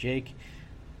at DevJake.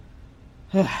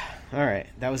 All right,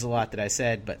 that was a lot that I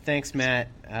said, but thanks, Matt.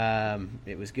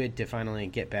 It was good to finally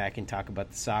get back and talk about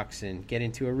the Sox and get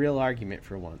into a real argument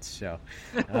for once. So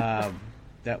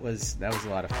that was a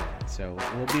lot of fun. So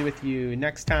we'll be with you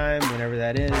next time, whenever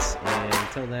that is. And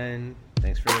until then,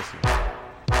 thanks for listening.